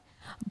recovering,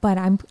 but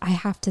I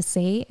have to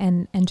say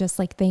and just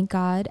like thank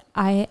God,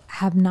 I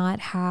have not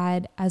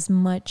had as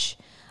much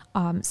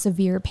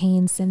severe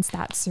pain since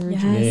that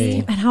surgery.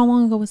 Yes. And how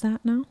long ago was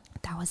that now?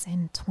 That was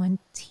in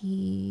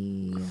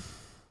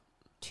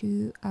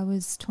 2022. I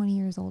was 20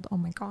 years old. Oh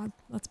my God,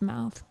 that's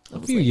math. A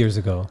few years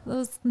ago. That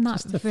was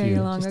not very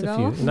long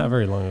ago. Not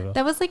very long ago.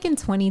 That was like in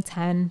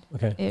 2010.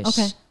 Okay.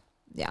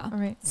 Yeah. All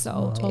right.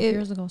 So 12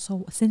 years ago.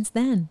 So since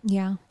then.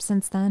 Yeah,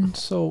 since then.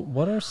 So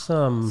what are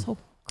some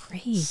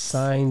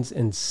signs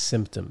and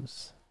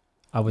symptoms,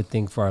 I would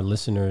think, for our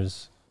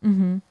listeners,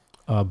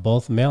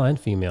 both male and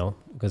female,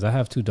 because I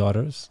have 2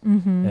 daughters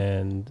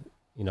and,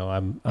 you know,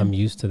 I'm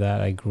used to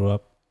that. I grew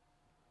up,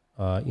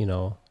 you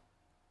know,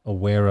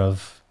 aware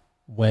of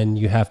when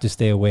you have to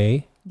stay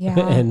away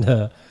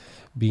and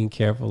being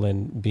careful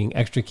and being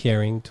extra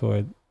caring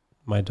toward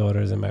my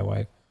daughters and my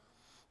wife.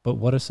 But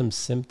what are some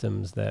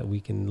symptoms that we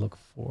can look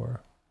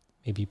for?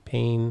 Maybe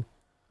pain.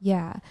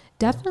 Yeah,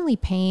 definitely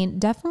pain,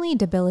 definitely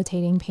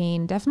debilitating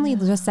pain, definitely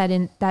just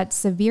that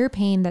severe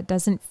pain that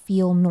doesn't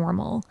feel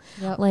normal.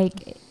 Yep.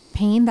 Like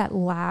pain that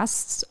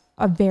lasts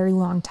a very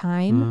long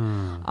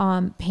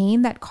time,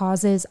 pain that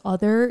causes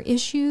other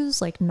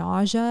issues like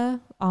nausea,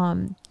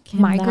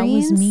 migraines. That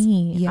was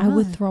me. Yeah. I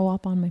would throw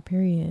up on my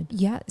period.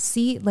 Yeah.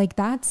 See, like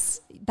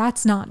that's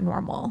not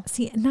normal.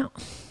 See, now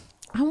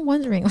I'm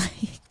wondering,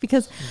 like,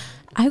 because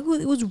it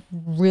was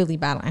really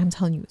bad. I'm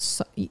telling you,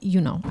 so, you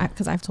know,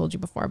 because I've told you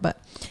before,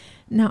 but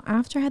now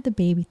after I had the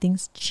baby,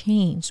 things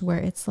changed where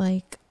it's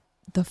like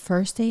the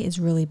first day is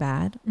really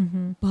bad,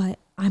 but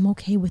I'm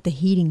okay with the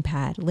heating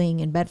pad laying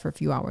in bed for a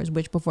few hours,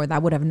 which before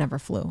that would have never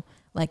flew.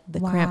 Like the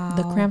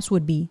cramps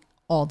would be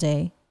all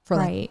day for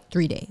like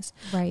 3 days.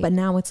 Right. But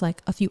now it's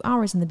like a few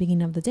hours in the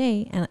beginning of the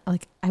day. And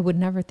like, I would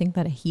never think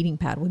that a heating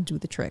pad would do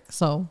the trick.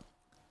 So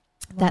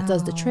that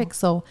does the trick.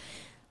 So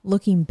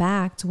looking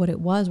back to what it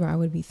was, where I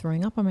would be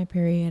throwing up on my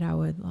period, I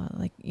would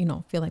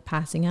feel like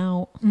passing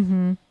out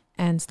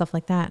and stuff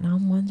like that. And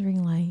I'm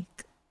wondering,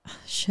 like,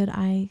 should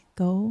I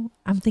go?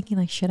 I'm thinking,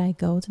 like, should I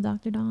go to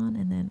Dr. Dawn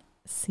and then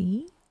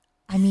see?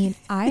 I mean,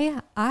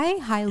 I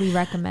highly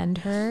recommend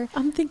her.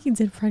 I'm thinking,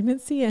 did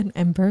pregnancy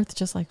and birth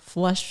just like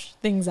flush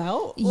things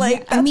out?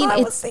 Like, I mean,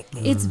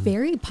 it's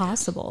very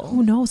possible.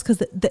 Who knows? Because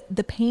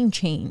the pain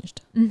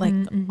changed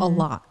a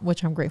lot,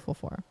 which I'm grateful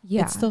for.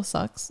 Yeah, it still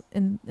sucks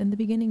in the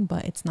beginning,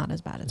 but it's not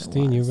as bad as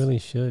Justine, it was. you really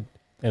should.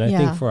 And I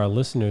think for our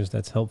listeners,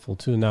 that's helpful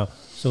too. Now,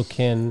 so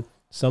can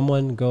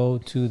someone go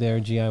to their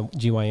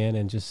GYN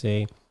and just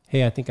say,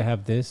 hey, I think I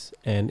have this,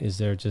 and is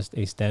there just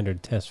a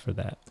standard test for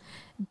that?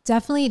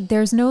 Definitely,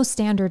 there's no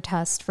standard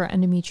test for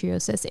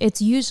endometriosis.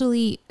 It's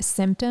usually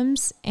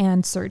symptoms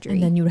and surgery.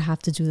 And then you would have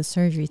to do the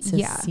surgery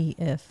to see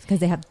because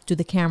they have to do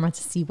the camera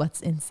to see what's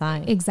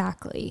inside.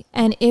 Exactly.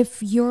 And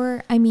if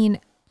you're, I mean,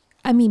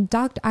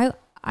 doctor,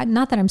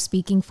 not that I'm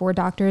speaking for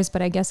doctors,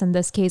 but I guess in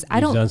this case,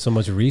 You've done so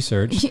much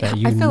research that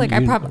I feel like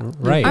I'm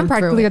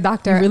practically a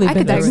doctor. Really I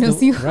could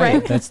diagnose you.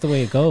 Right. That's the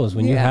way it goes.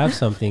 When you have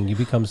something, you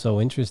become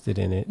so interested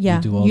in it. Yeah.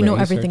 You do all the know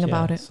research, everything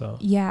about it. So.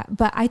 Yeah.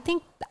 But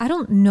I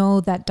don't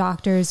know that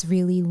doctors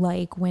really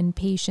like when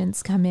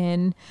patients come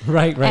in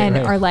and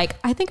are like,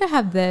 I think I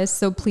have this,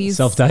 so please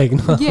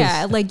self-diagnose.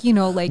 Yeah. Like,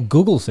 like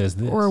Google says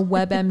this. Or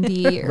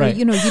WebMD or,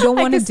 you don't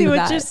want to do that.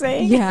 I can see what you're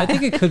saying. Yeah. I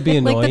think it could be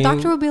annoying. Like the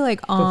doctor will be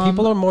like, but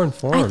people are more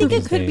informed. I think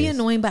it could be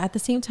annoying, but at the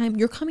same time,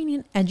 you're coming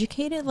in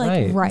educated.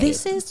 Like,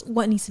 this is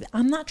what needs to be.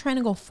 I'm not trying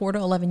to go 4 to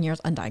 11 years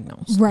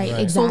undiagnosed. Right.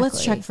 Exactly. So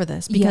let's check for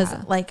this because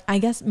like, I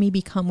guess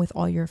maybe come with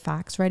all your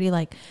facts ready.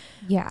 Like,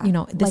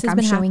 this has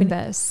been happening.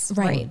 This.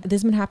 Right.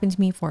 This has been happening to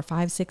me for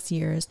 5-6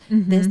 years.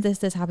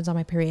 This happens on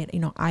my period.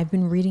 I've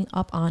been reading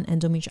up on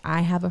endometriosis.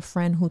 I have a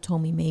friend who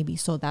told me maybe,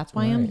 so that's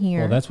why I'm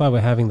here. Well, that's why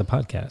we're having the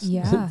podcast.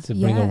 Yeah. To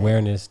bring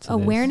awareness to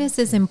awareness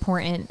is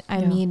important.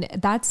 I mean,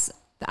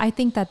 I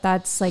think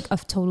that's like a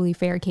totally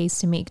fair case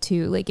to make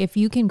too. Like if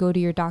you can go to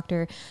your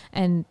doctor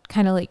and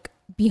kind of like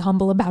be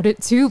humble about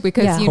it too,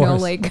 because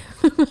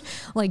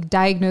like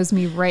diagnose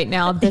me right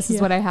now. This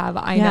is what I have.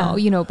 I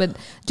know, but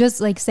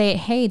just like say,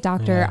 hey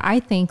doctor,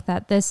 I think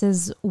that this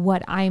is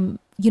what I'm,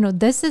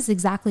 this is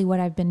exactly what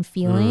I've been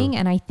feeling.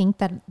 And I think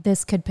that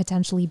this could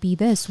potentially be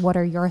this. What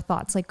are your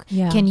thoughts? Like,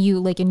 can you,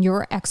 like in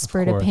your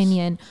expert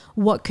opinion,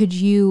 what could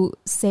you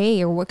say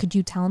or what could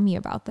you tell me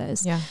about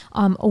this? Yeah.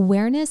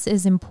 Awareness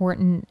is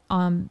important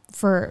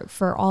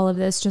for all of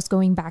this. Just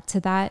going back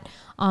to that,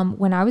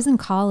 when I was in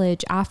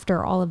college,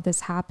 after all of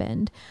this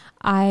happened,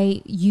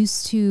 I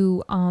used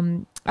to,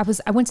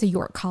 I went to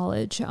York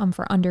College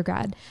for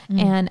undergrad,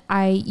 and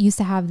I used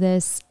to have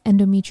this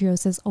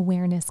endometriosis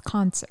awareness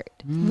concert.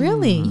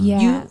 Really?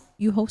 Yeah.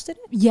 You hosted it?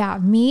 Yeah,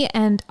 me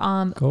and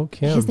Go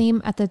Kim.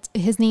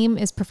 his name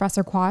is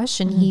Professor Quash,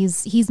 and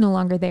he's no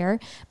longer there,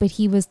 but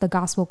he was the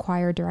gospel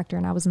choir director,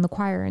 and I was in the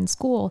choir in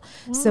school.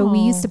 Oh. So we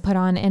used to put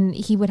on, and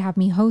he would have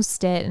me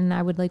host it, and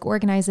I would like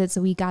organize it.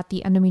 So we got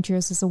the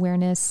endometriosis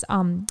awareness,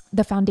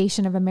 the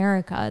Foundation of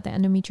America, the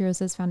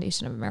Endometriosis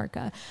Foundation of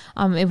America.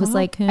 It was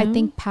I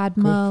think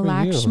Padma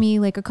Lakshmi,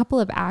 like a couple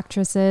of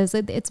actresses.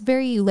 It's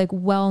very like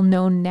well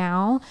known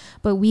now,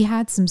 but we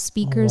had some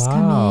speakers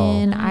come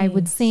in. Nice. I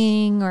would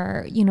sing, or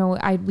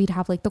we'd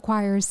have like the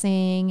choir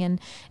sing, and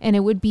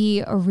it would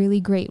be a really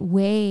great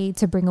way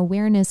to bring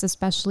awareness,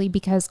 especially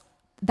because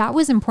that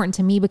was important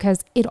to me,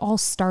 because it all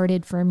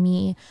started for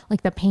me,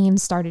 like the pain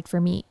started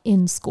for me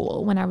in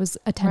school when I was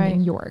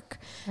attending York.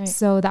 Right.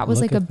 So that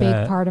was like a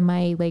big part of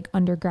my like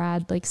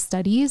undergrad like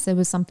studies. It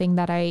was something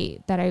that I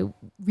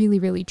really,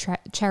 really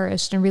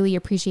cherished and really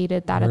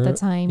appreciated that at the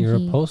time. You're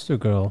a poster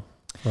girl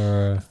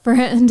for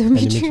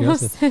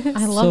endometriosis.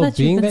 I love that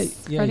you've been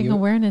spreading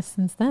awareness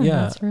since then.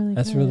 Yeah,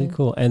 that's really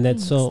cool. And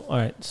that's all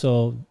right.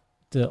 So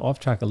to off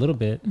track a little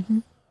bit,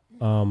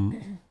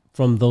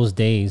 from those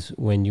days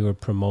when you were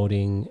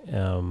promoting,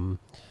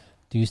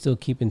 do you still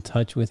keep in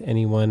touch with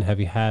anyone?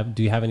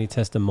 Do you have any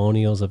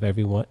testimonials of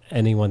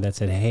anyone that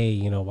said,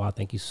 hey, wow,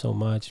 thank you so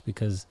much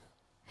because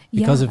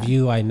of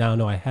you, I now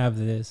know I have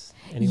this.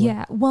 Anyone?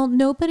 Yeah. Well,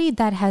 nobody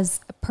that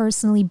has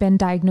personally been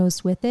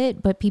diagnosed with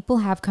it, but people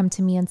have come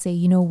to me and say,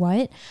 you know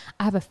what?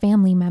 I have a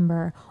family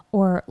member,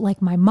 or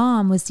like my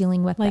mom was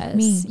dealing with like this.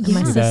 Me, and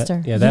my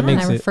sister. That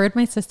makes I referred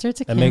my sister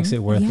to Kim. That makes it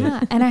worth it.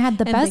 Yeah. And I had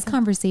the best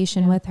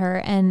conversation with her,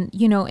 and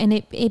and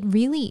it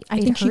really, I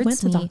think she went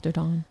to Dr.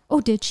 Dawn.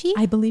 Oh, did she?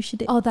 I believe she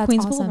did. Oh, that's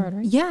Queens awesome. Boulevard,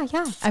 right?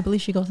 Yeah. I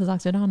believe she goes to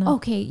Dr. Dawn now.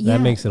 Okay. Yeah.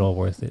 That makes it all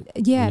worth it.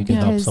 Yeah. You can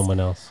help someone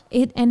else.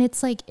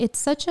 It's like, it's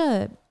such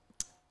a,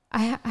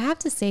 I have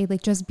to say,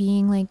 like just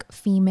being like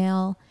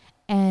female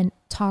and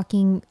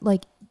talking,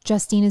 like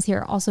Justine is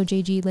here. Also,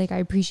 JG, like I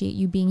appreciate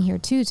you being here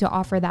too, to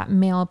offer that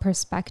male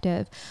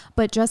perspective,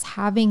 but just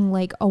having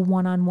like a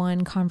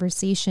one-on-one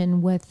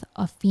conversation with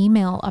a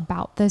female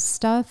about this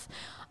stuff,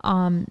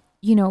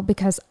 you know,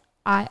 because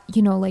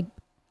like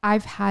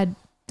I've had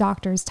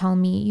doctors tell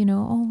me, you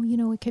know, oh, you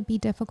know, it could be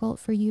difficult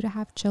for you to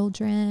have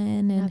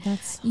children, and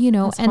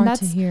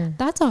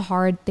that's a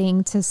hard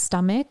thing to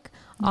stomach.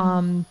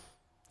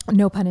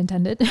 No pun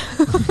intended,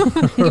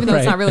 even though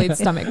it's not really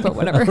stomach, but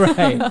whatever.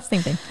 Right.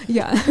 Same thing.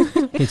 Yeah.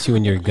 Hits you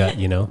in your gut,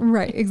 you know?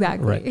 Right.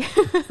 Exactly.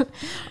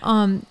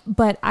 Right.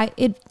 But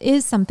it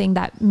is something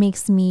that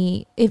makes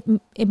me,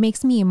 it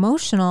makes me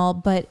emotional,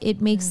 but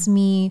it makes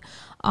me,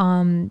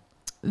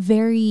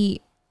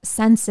 very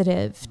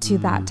sensitive to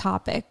that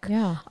topic.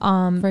 Yeah.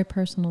 Very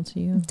personal to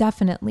you.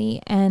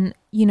 Definitely. And,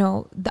 you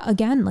know,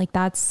 again, like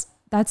that's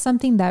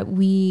something that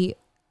we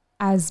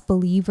as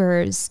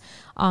believers,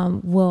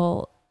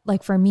 will,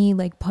 like for me,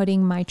 like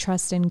putting my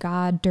trust in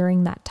God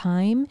during that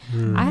time,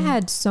 I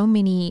had so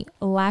many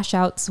lash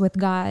outs with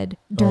God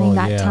during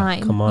that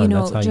time. Come on, you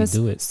know, that's how just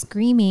you do it.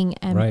 screaming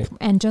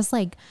and just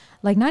like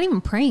not even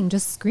praying,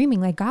 just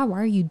screaming like, God,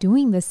 why are you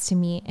doing this to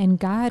me? And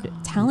God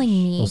telling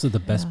me, those are the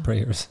best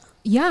prayers.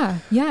 Yeah.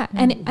 Yeah.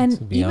 And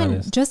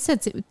even honest.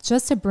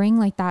 just to bring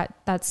like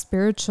that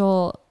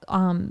spiritual,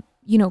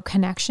 you know,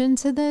 connection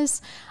to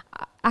this,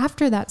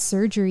 after that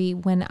surgery,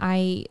 when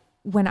I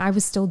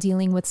was still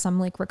dealing with some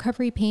like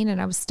recovery pain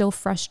and I was still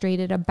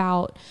frustrated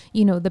about,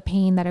 you know, the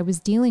pain that I was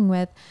dealing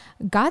with,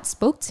 God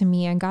spoke to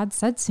me and God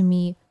said to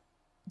me,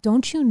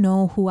 don't you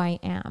know who I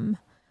am?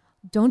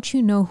 Don't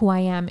you know who I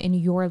am in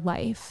your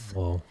life?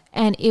 Whoa.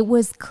 And it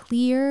was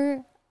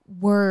clear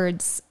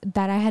words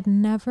that I had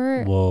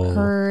never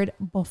heard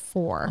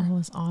before. Oh, it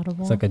was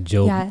audible. It's like a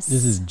Job. Yes.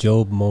 This is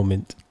Job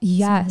moment.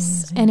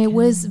 Yes. And it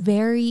was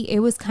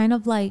kind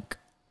of like,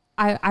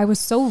 I was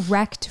so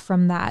wrecked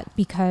from that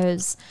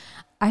because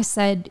I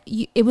said,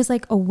 it was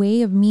like a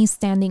way of me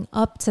standing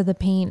up to the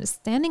pain,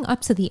 standing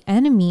up to the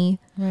enemy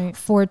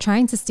for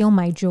trying to steal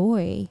my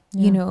joy,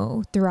 you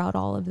know, throughout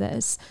all of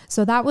this.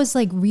 So that was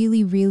like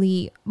really,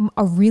 really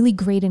a really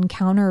great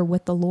encounter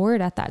with the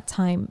Lord at that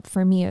time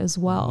for me as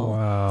well.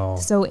 Wow.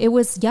 So it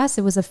was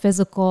a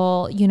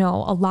physical, you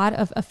know,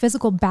 a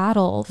physical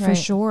battle for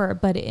sure.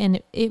 But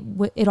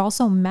it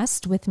also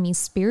messed with me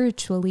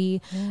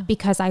spiritually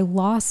because I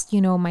lost,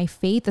 you know, my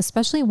faith,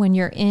 especially when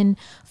you're in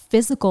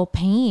physical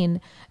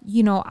pain.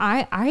 You know,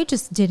 I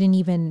just couldn't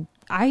even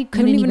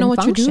know what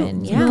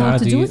function. To do. Yeah. God,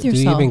 to do with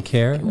yourself. Do you even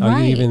care?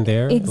 Are you even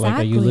there? Exactly. Like,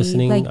 are you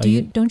listening?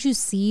 Like, don't you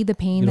see the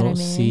pain that I'm in?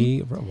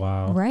 See?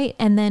 Wow. Right.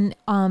 And then,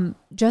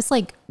 just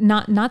like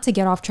not to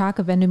get off track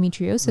of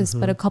endometriosis,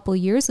 but a couple of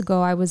years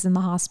ago, I was in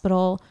the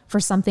hospital for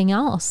something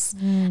else.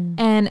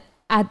 And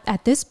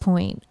at this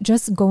point,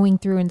 just going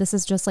through, and this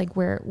is just like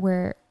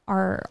where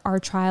our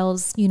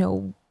trials, you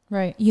know,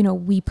 you know,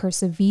 we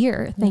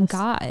persevere, thank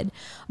God.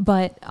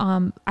 But,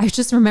 I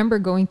just remember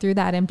going through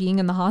that and being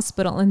in the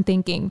hospital and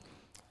thinking,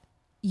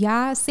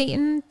 yeah,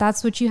 Satan,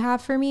 that's what you have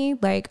for me.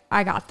 Like,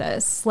 I got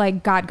this,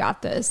 like God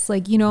got this,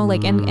 like, you know,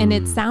 like, and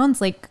it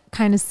sounds like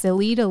kind of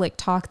silly to like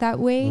talk that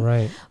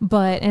way,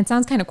 but, and it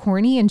sounds kind of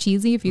corny and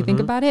cheesy if you think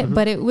about it,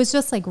 but it was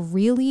just like,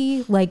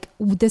 really, like,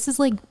 this is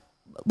like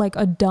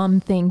a dumb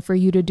thing for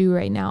you to do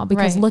right now,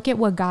 because look at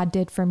what God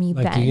did for me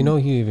then. Do you know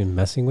who you're even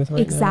messing with right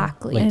now?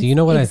 Exactly. Like, do you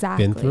know what I've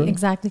been through?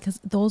 Exactly. Because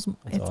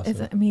it's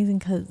amazing,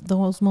 because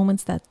those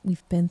moments that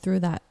we've been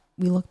through, that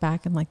we look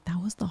back and like, that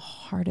was the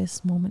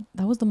hardest moment.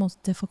 That was the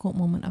most difficult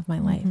moment of my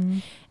life.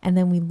 And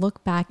then we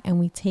look back and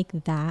we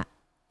take that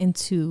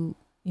into,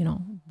 you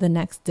know, the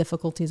next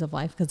difficulties of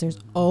life, because there's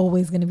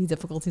always going to be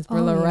difficulties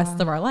for the rest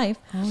of our life.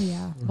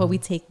 But we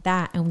take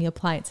that and we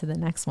apply it to the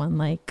next one.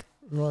 Like,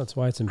 well, that's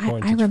why it's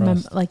important. I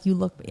remember, like, you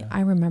look,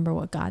 I remember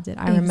what God did.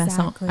 I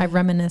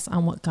reminisce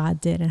on what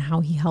God did and how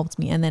he helped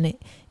me. And then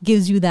it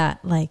gives you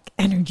that like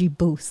energy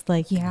boost.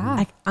 Like,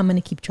 I'm going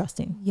to keep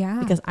trusting.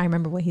 Because I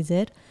remember what he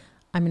did.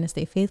 I'm going to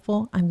stay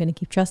faithful. I'm going to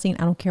keep trusting.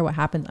 I don't care what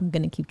happens. I'm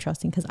going to keep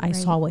trusting because I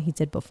saw what he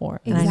did before.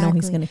 And I know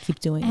he's going to keep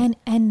doing it.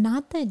 And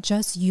not that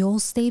just you'll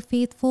stay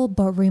faithful,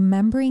 but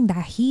remembering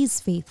that he's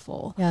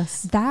faithful.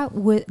 Yes.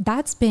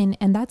 That's been,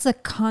 and that's a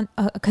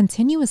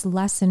continuous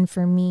lesson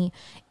for me.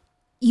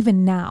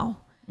 Even now,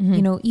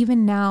 you know,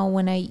 even now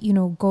when I, you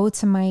know, go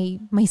to my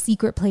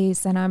secret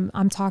place and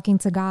I'm talking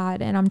to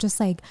God and I'm just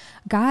like,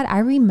 God, I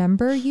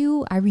remember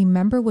you. I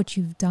remember what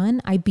you've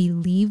done. I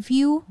believe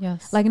you.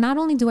 Yes. Like, not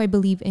only do I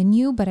believe in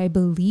you, but I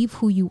believe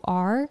who you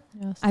are.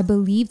 Yes. I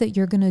believe that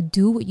you're going to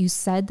do what you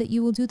said that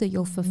you will do, that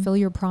you'll fulfill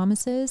your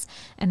promises.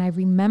 And I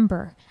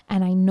remember,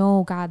 and I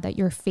know, God, that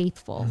you're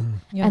faithful.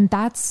 And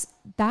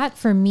that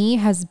for me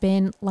has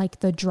been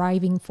like the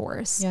driving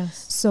force.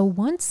 Yes. So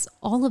once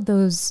all of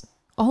those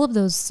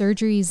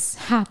surgeries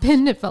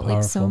happened, it felt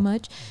like so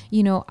much,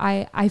 you know,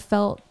 I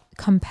felt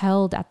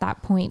compelled at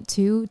that point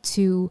too,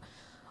 to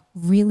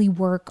really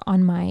work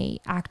on my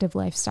active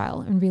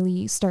lifestyle and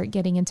really start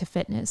getting into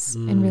fitness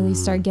and really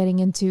start getting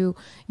into,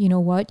 you know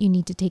what, you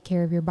need to take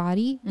care of your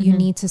body. You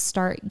need to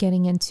start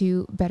getting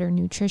into better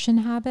nutrition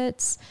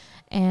habits.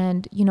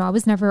 And, you know, I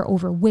was never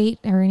overweight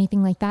or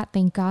anything like that,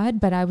 thank God.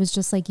 But I was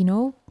just like, you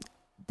know,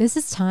 this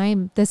is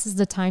time. This is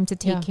the time to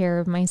take care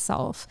of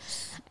myself.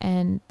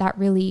 And that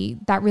really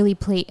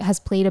has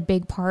played a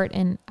big part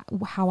in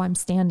how I'm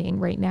standing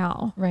right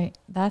now. Right.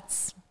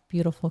 That's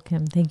beautiful,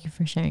 Kim. Thank you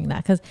for sharing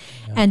that.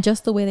 And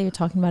just the way that you're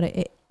talking about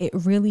it, it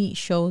really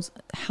shows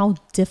how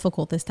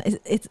difficult this time.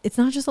 It's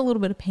not just a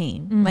little bit of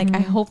pain. Like, I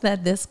hope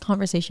that this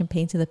conversation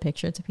painted the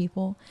picture to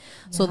people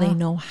so they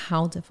know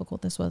how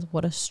difficult this was,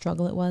 what a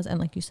struggle it was. And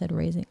like you said,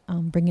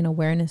 bringing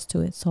awareness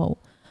to it so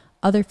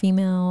other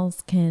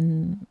females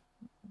can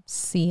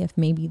see if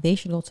maybe they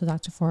should go to the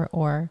doctor for it,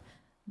 or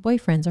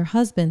boyfriends or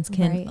husbands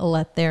can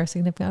let their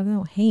significant other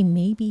know, hey,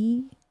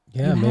 maybe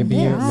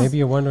maybe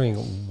you're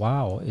wondering,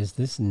 wow, is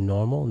this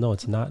normal? No,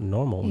 it's not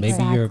normal.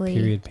 Maybe your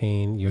period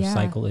pain, your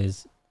cycle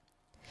is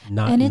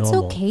not normal. And it's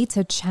okay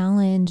to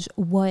challenge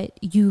what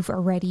you've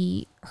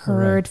already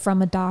heard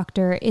from a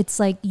doctor. It's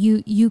like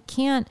you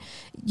can't,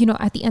 you know,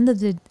 at the end of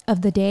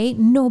the day,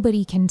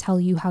 nobody can tell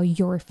you how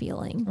you're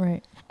feeling.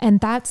 Right. And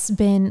that's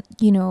been,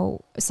 you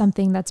know,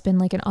 something that's been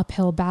like an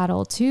uphill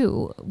battle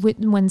too.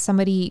 When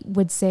somebody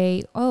would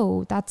say,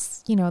 oh,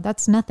 that's, you know,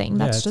 that's nothing.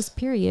 That's just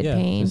period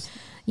pain.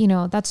 You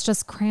know, that's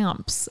just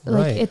cramps.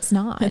 Like it's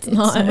not. It's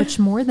not. So much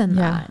more than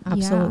that.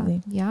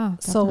 Absolutely. Yeah.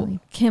 So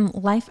Kim,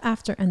 life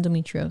after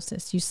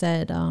endometriosis, you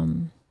said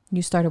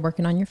you started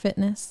working on your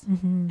fitness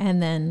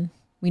and then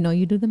we know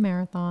you do the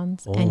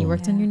marathons and you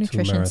worked on your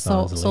nutrition.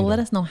 So let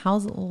us know,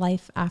 how's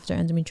life after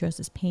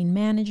endometriosis, pain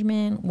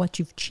management, what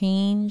you've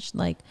changed,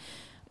 like,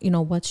 you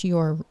know, what's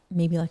your,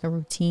 maybe like a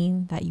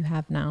routine that you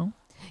have now?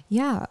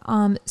 Yeah.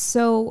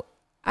 So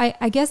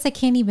I guess I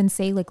can't even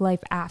say like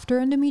life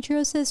after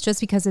endometriosis just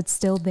because it's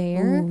still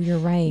there. Ooh, you're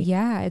right.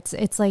 Yeah.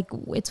 It's like,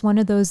 it's one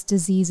of those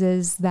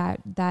diseases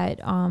that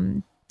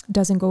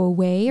doesn't go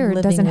away or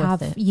it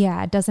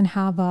doesn't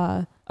have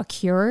a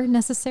cure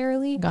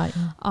necessarily. Got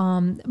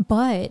you.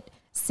 But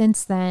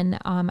since then,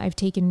 I've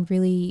taken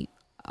really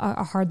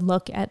a hard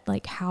look at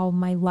like how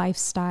my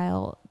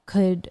lifestyle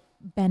could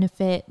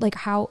benefit, like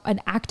how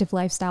an active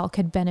lifestyle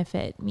could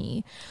benefit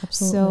me.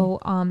 Absolutely.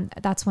 So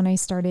that's when I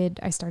started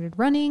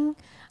running.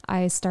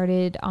 I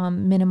started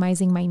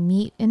minimizing my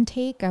meat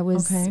intake. I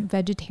was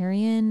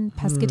vegetarian,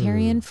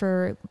 pescatarian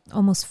for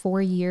almost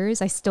 4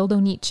 years. I still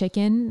don't eat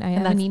chicken. I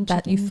haven't eaten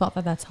chicken. You felt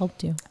that that's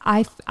helped you?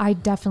 I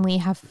definitely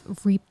have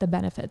reaped the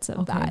benefits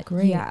of that.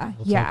 Great. Yeah.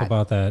 We'll talk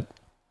about that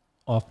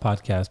off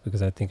podcast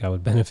because I think I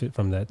would benefit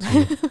from that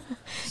too.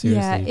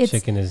 Seriously,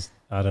 chicken is,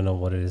 I don't know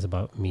what it is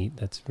about meat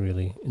that's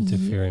really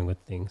interfering with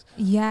things.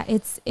 Yeah,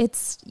 it's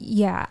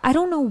I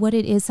don't know what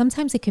it is.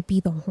 Sometimes it could be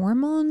the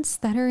hormones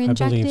that are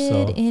injected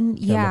in. Chemicals.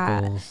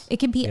 Yeah, it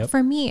could be.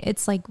 For me,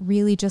 it's like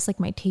really just like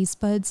my taste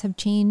buds have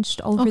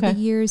changed over the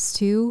years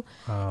too.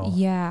 Wow.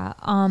 Yeah.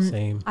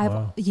 Same.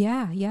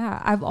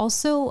 Yeah. I've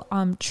also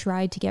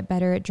tried to get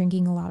better at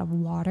drinking a lot of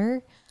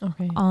water.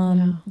 Okay.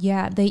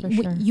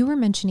 You were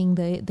mentioning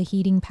the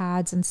heating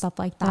pads and stuff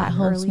like that. That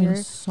helps earlier. me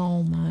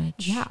so much.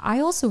 Yeah, I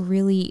also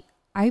really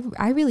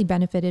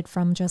benefited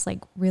from just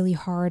like really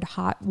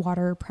hot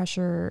water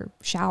pressure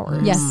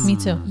showers. Yes, me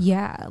too.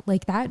 Yeah,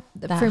 like that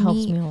for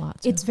helps me a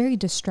lot too. It's very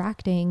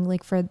distracting,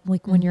 like for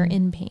like when you're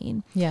in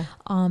pain. Yeah.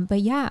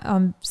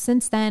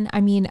 Since then,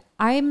 I mean,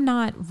 I'm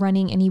not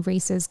running any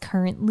races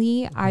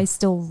currently. I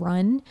still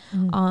run,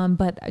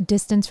 but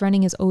distance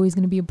running is always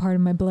going to be a part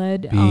of my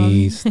blood.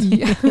 Beast.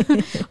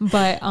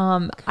 But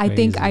I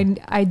think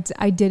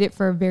I did it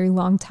for a very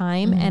long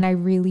time, and I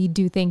really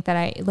do think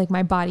that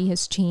my body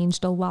has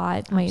changed a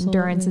lot. My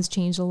endurance has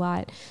changed a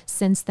lot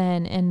since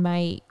then, and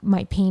my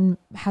pain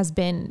has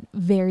been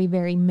very,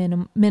 very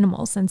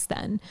minimal since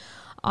then.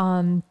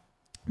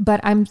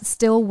 But I'm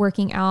still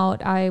working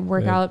out. I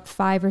work out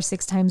 5 or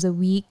 6 times a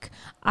week.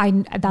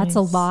 That's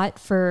a lot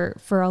for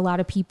a lot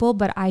of people,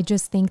 but I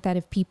just think that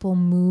if people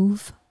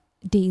move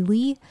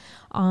daily,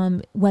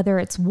 whether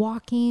it's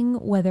walking,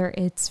 whether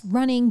it's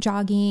running,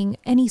 jogging,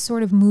 any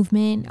sort of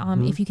movement,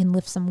 if you can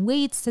lift some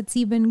weights, that's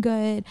even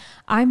good.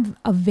 I'm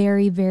a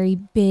very, very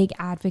big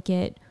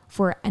advocate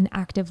for an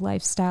active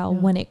lifestyle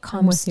when it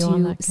comes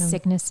to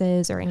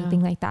sicknesses or anything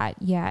like that.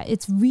 Yeah,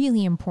 it's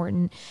really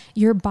important.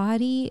 Your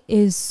body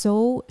is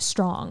so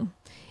strong.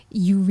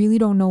 You really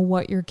don't know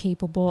what you're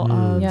capable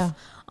of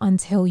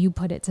until you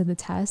put it to the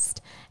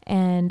test.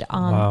 And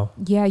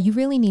you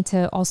really need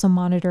to also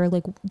monitor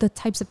like the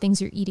types of things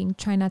you're eating.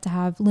 Try not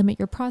to limit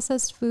your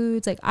processed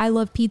foods. Like I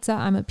love pizza.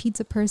 I'm a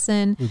pizza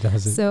person. Who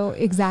doesn't? So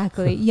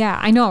exactly. Yeah,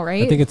 I know,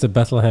 right? I think it's a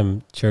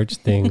Bethlehem Church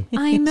thing.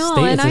 I know.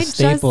 It's a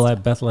staple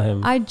at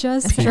Bethlehem. I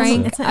just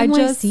drank. It's an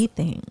NYC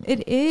thing.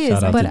 It is.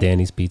 Shout out to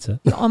Danny's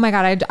Pizza. Oh my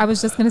God. I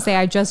was just going to say,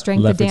 I just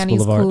drank the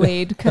Danny's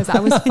Kool-Aid because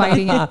I was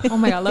fighting it. Oh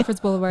my God. Lefferts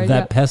Boulevard.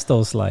 That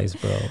pesto slice,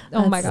 bro.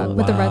 Oh my God.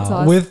 With the red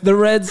sauce. With the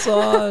red red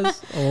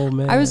sauce. Oh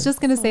man. I was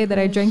just gonna say that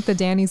I drank the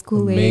Danny's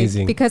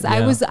Kool-Aid because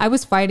I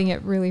was fighting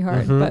it really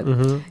hard, but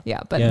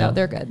no,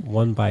 they're good.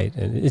 One bite,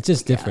 and it's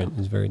just different.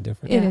 It's very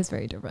different. It is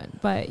very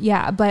different, but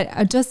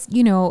just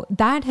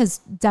that has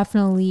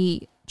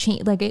definitely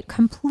changed. Like it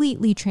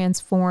completely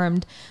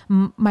transformed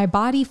my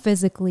body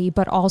physically,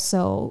 but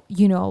also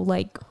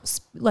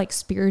like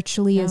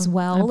spiritually as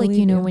well. Like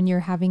when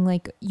you're having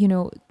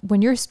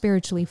when you're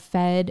spiritually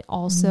fed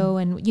also,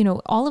 and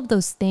all of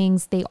those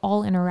things, they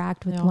all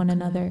interact with one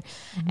another,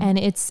 and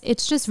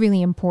it's just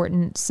really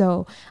important.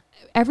 So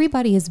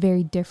everybody is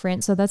very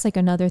different. So that's like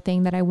another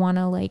thing that I want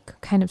to like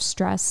kind of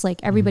stress. Like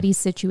everybody's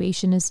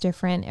situation is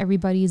different.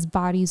 Everybody's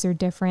bodies are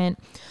different.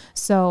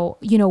 So,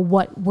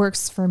 what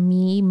works for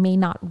me may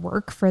not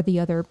work for the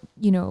other,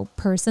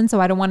 person. So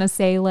I don't want to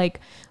say like,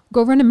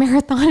 go run a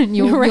marathon and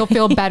you'll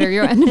feel better.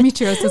 Your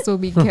endometriosis will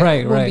be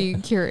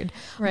cured.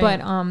 Right.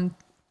 But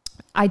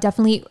I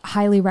definitely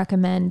highly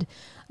recommend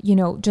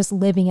just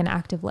living an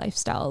active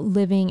lifestyle,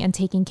 living and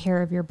taking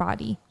care of your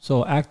body.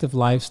 So active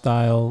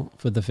lifestyle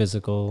for the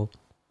physical,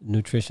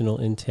 nutritional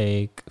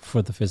intake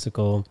for the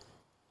physical.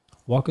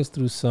 Walk us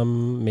through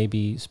some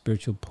maybe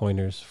spiritual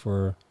pointers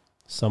for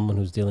someone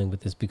who's dealing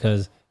with this,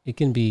 because it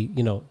can be,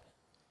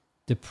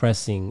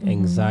 depressing,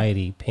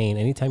 anxiety, pain.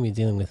 Anytime you're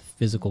dealing with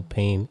physical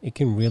pain, it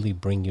can really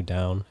bring you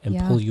down and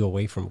pull you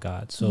away from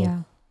God.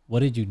 So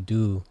what did you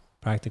do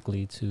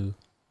practically to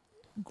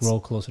grow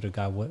closer to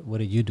God? What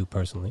did you do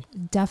personally?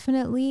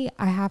 Definitely,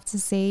 I have to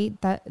say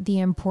that the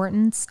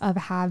importance of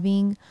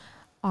having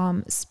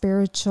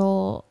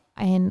spiritual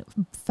and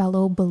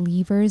fellow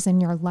believers in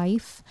your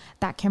life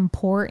that can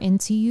pour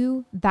into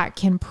you, that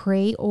can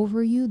pray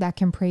over you, that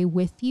can pray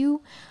with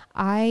you.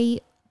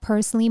 I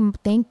personally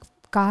thank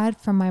God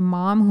for my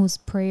mom, who's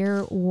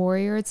prayer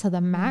warrior to the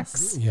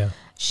max. Yeah.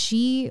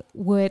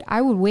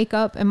 I would wake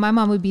up and my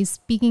mom would be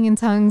speaking in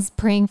tongues,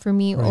 praying for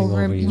me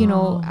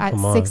at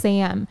 6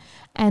 a.m.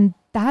 And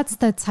that's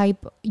the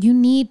type, you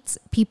need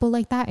people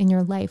like that in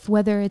your life,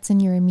 whether it's in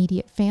your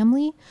immediate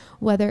family,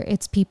 whether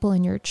it's people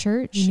in your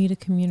church. You need a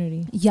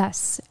community.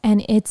 Yes.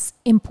 And it's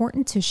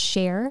important to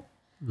share.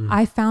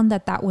 I found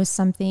that was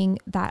something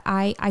that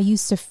I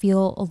used to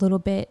feel a little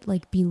bit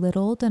like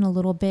belittled and a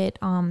little bit,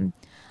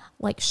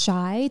 like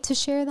shy to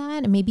share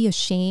that, and maybe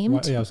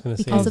ashamed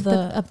because of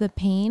the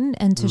pain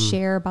and to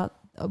share about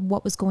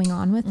what was going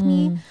on with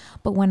me.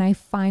 But when I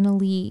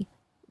finally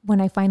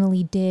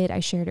did, I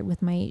shared it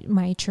with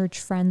my church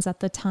friends at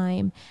the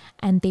time,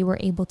 and they were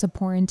able to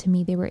pour into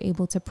me. They were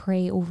able to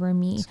pray over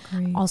me.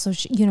 Also,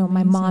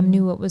 my mom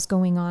knew what was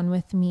going on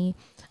with me.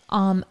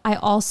 I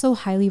also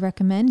highly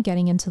recommend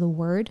getting into the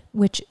Word,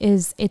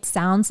 it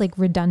sounds like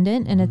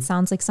redundant and it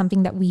sounds like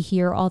something that we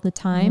hear all the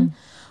time.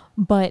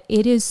 But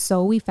it is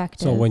so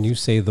effective. So when you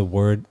say the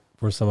Word,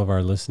 for some of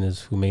our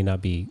listeners who may not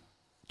be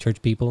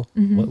church people,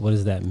 what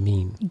does that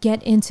mean?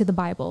 Get into the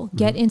Bible,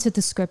 get into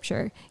the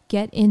scripture,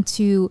 get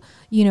into,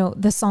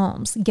 the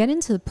Psalms, get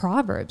into the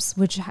Proverbs,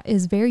 which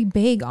is very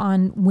big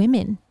on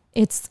women.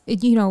 It's,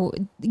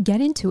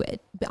 get into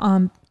it,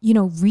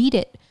 read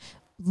it,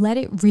 let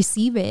it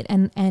receive it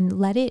and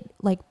let it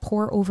like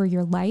pour over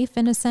your life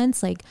in a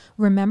sense. Like,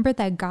 remember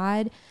that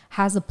God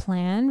has a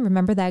plan.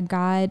 Remember that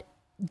God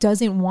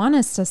doesn't want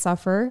us to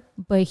suffer,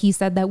 but he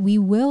said that we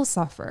will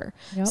suffer.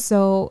 Yep.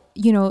 So,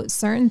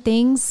 certain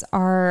things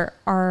are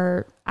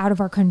out of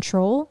our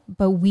control,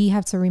 but we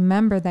have to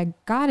remember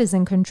that God is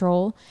in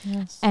control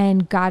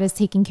and God is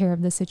taking care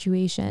of the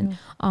situation.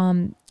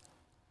 Yeah.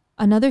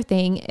 Another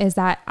thing is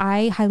that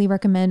I highly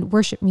recommend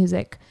worship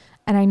music.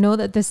 And I know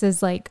that this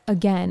is like,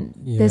 again,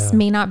 this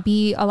may not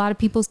be a lot of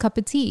people's cup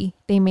of tea.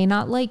 They may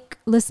not like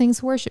listening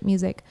to worship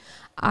music.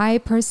 I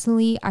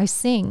personally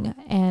sing,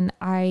 and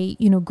I,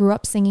 grew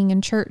up singing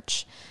in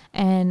church.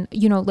 And,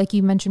 like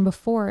you mentioned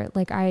before,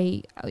 like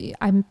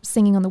I'm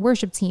singing on the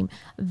worship team.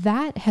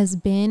 That has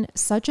been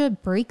such a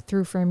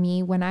breakthrough for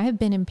me when I have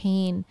been in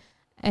pain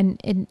and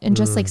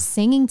just like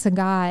singing to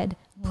God,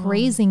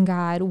 praising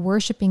God,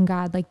 worshiping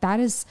God. Like that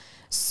is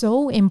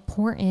so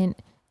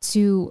important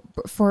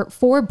for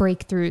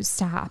breakthroughs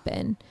to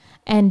happen,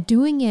 and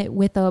doing it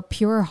with a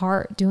pure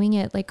heart, doing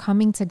it like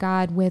coming to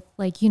God with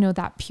like,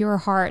 that pure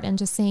heart, and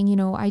just saying,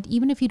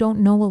 even if you don't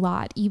know a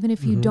lot, even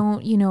if you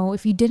don't,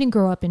 if you didn't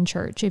grow up in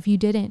church, if you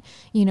didn't,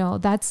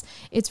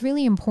 it's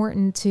really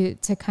important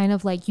to kind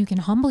of like, you can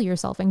humble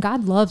yourself, and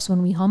God loves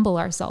when we humble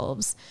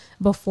ourselves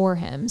before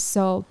him.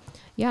 So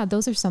yeah,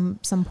 those are some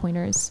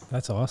pointers.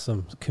 That's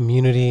awesome.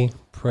 Community,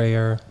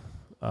 prayer,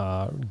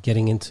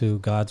 getting into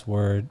God's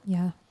word.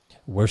 Yeah.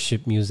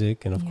 Worship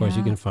music, and of course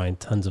you can find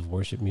tons of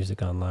worship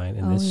music online,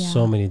 and there's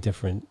so many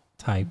different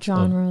types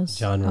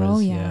genres. Oh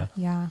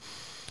yeah.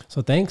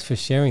 So thanks for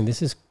sharing.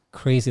 This is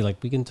crazy.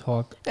 Like, we can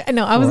talk.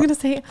 No, I was gonna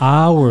say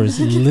hours,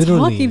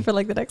 literally talking for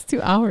like the next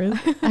 2 hours.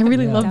 I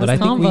really love this I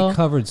combo. think we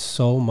covered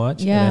so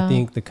much, and I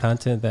think the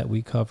content that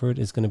we covered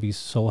is going to be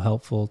so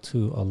helpful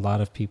to a lot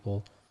of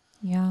people.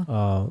 Yeah,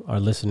 our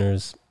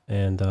listeners,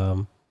 and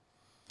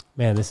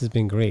man, this has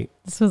been great.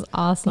 This was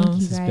awesome. Thank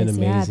you, this guys. has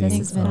been amazing. Yeah, this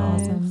has been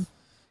awesome.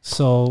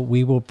 So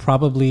we will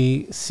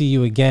probably see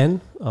you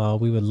again.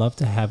 We would love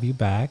to have you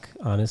back,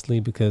 honestly,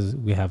 because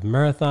we have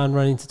marathon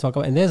running to talk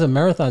about. And there's a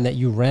marathon that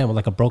you ran with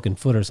like a broken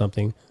foot or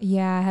something.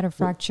 Yeah, I had a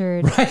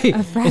fractured. Right.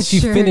 And she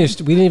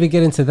finished. We didn't even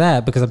get into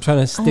that because I'm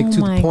trying to stick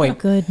to the point.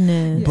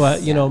 Goodness.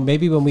 But, you know,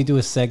 maybe when we do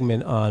a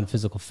segment on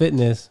physical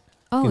fitness.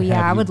 Oh,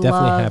 yeah, I would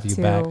love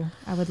to.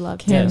 I would love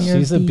to. Yeah,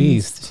 she's a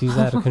beast. She's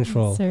out of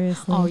control.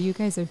 Seriously. Oh, you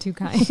guys are too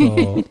kind.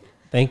 So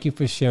thank you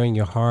for sharing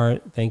your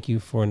heart. Thank you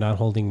for not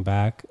holding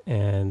back.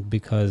 And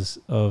because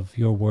of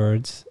your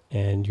words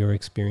and your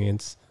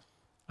experience,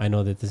 I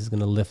know that this is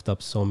going to lift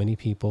up so many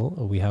people.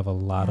 We have a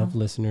lot of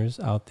listeners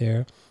out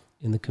there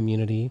in the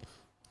community,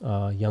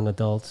 young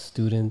adults,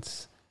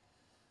 students,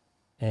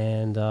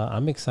 and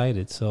I'm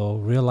excited. So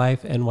Real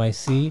Life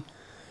NYC,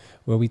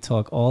 where we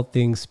talk all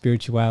things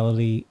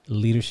spirituality,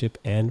 leadership,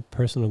 and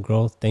personal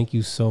growth. Thank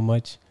you so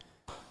much,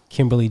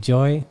 Kimberly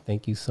Joy.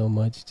 Thank you so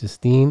much,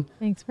 Justine.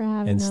 Thanks for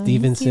having us. And us.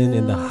 Stevenson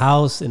in the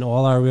house, and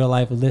all our Real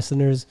Life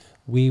listeners.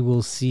 We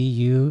will see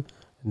you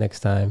next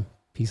time.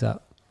 Peace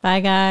out. Bye,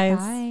 guys.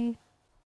 Bye.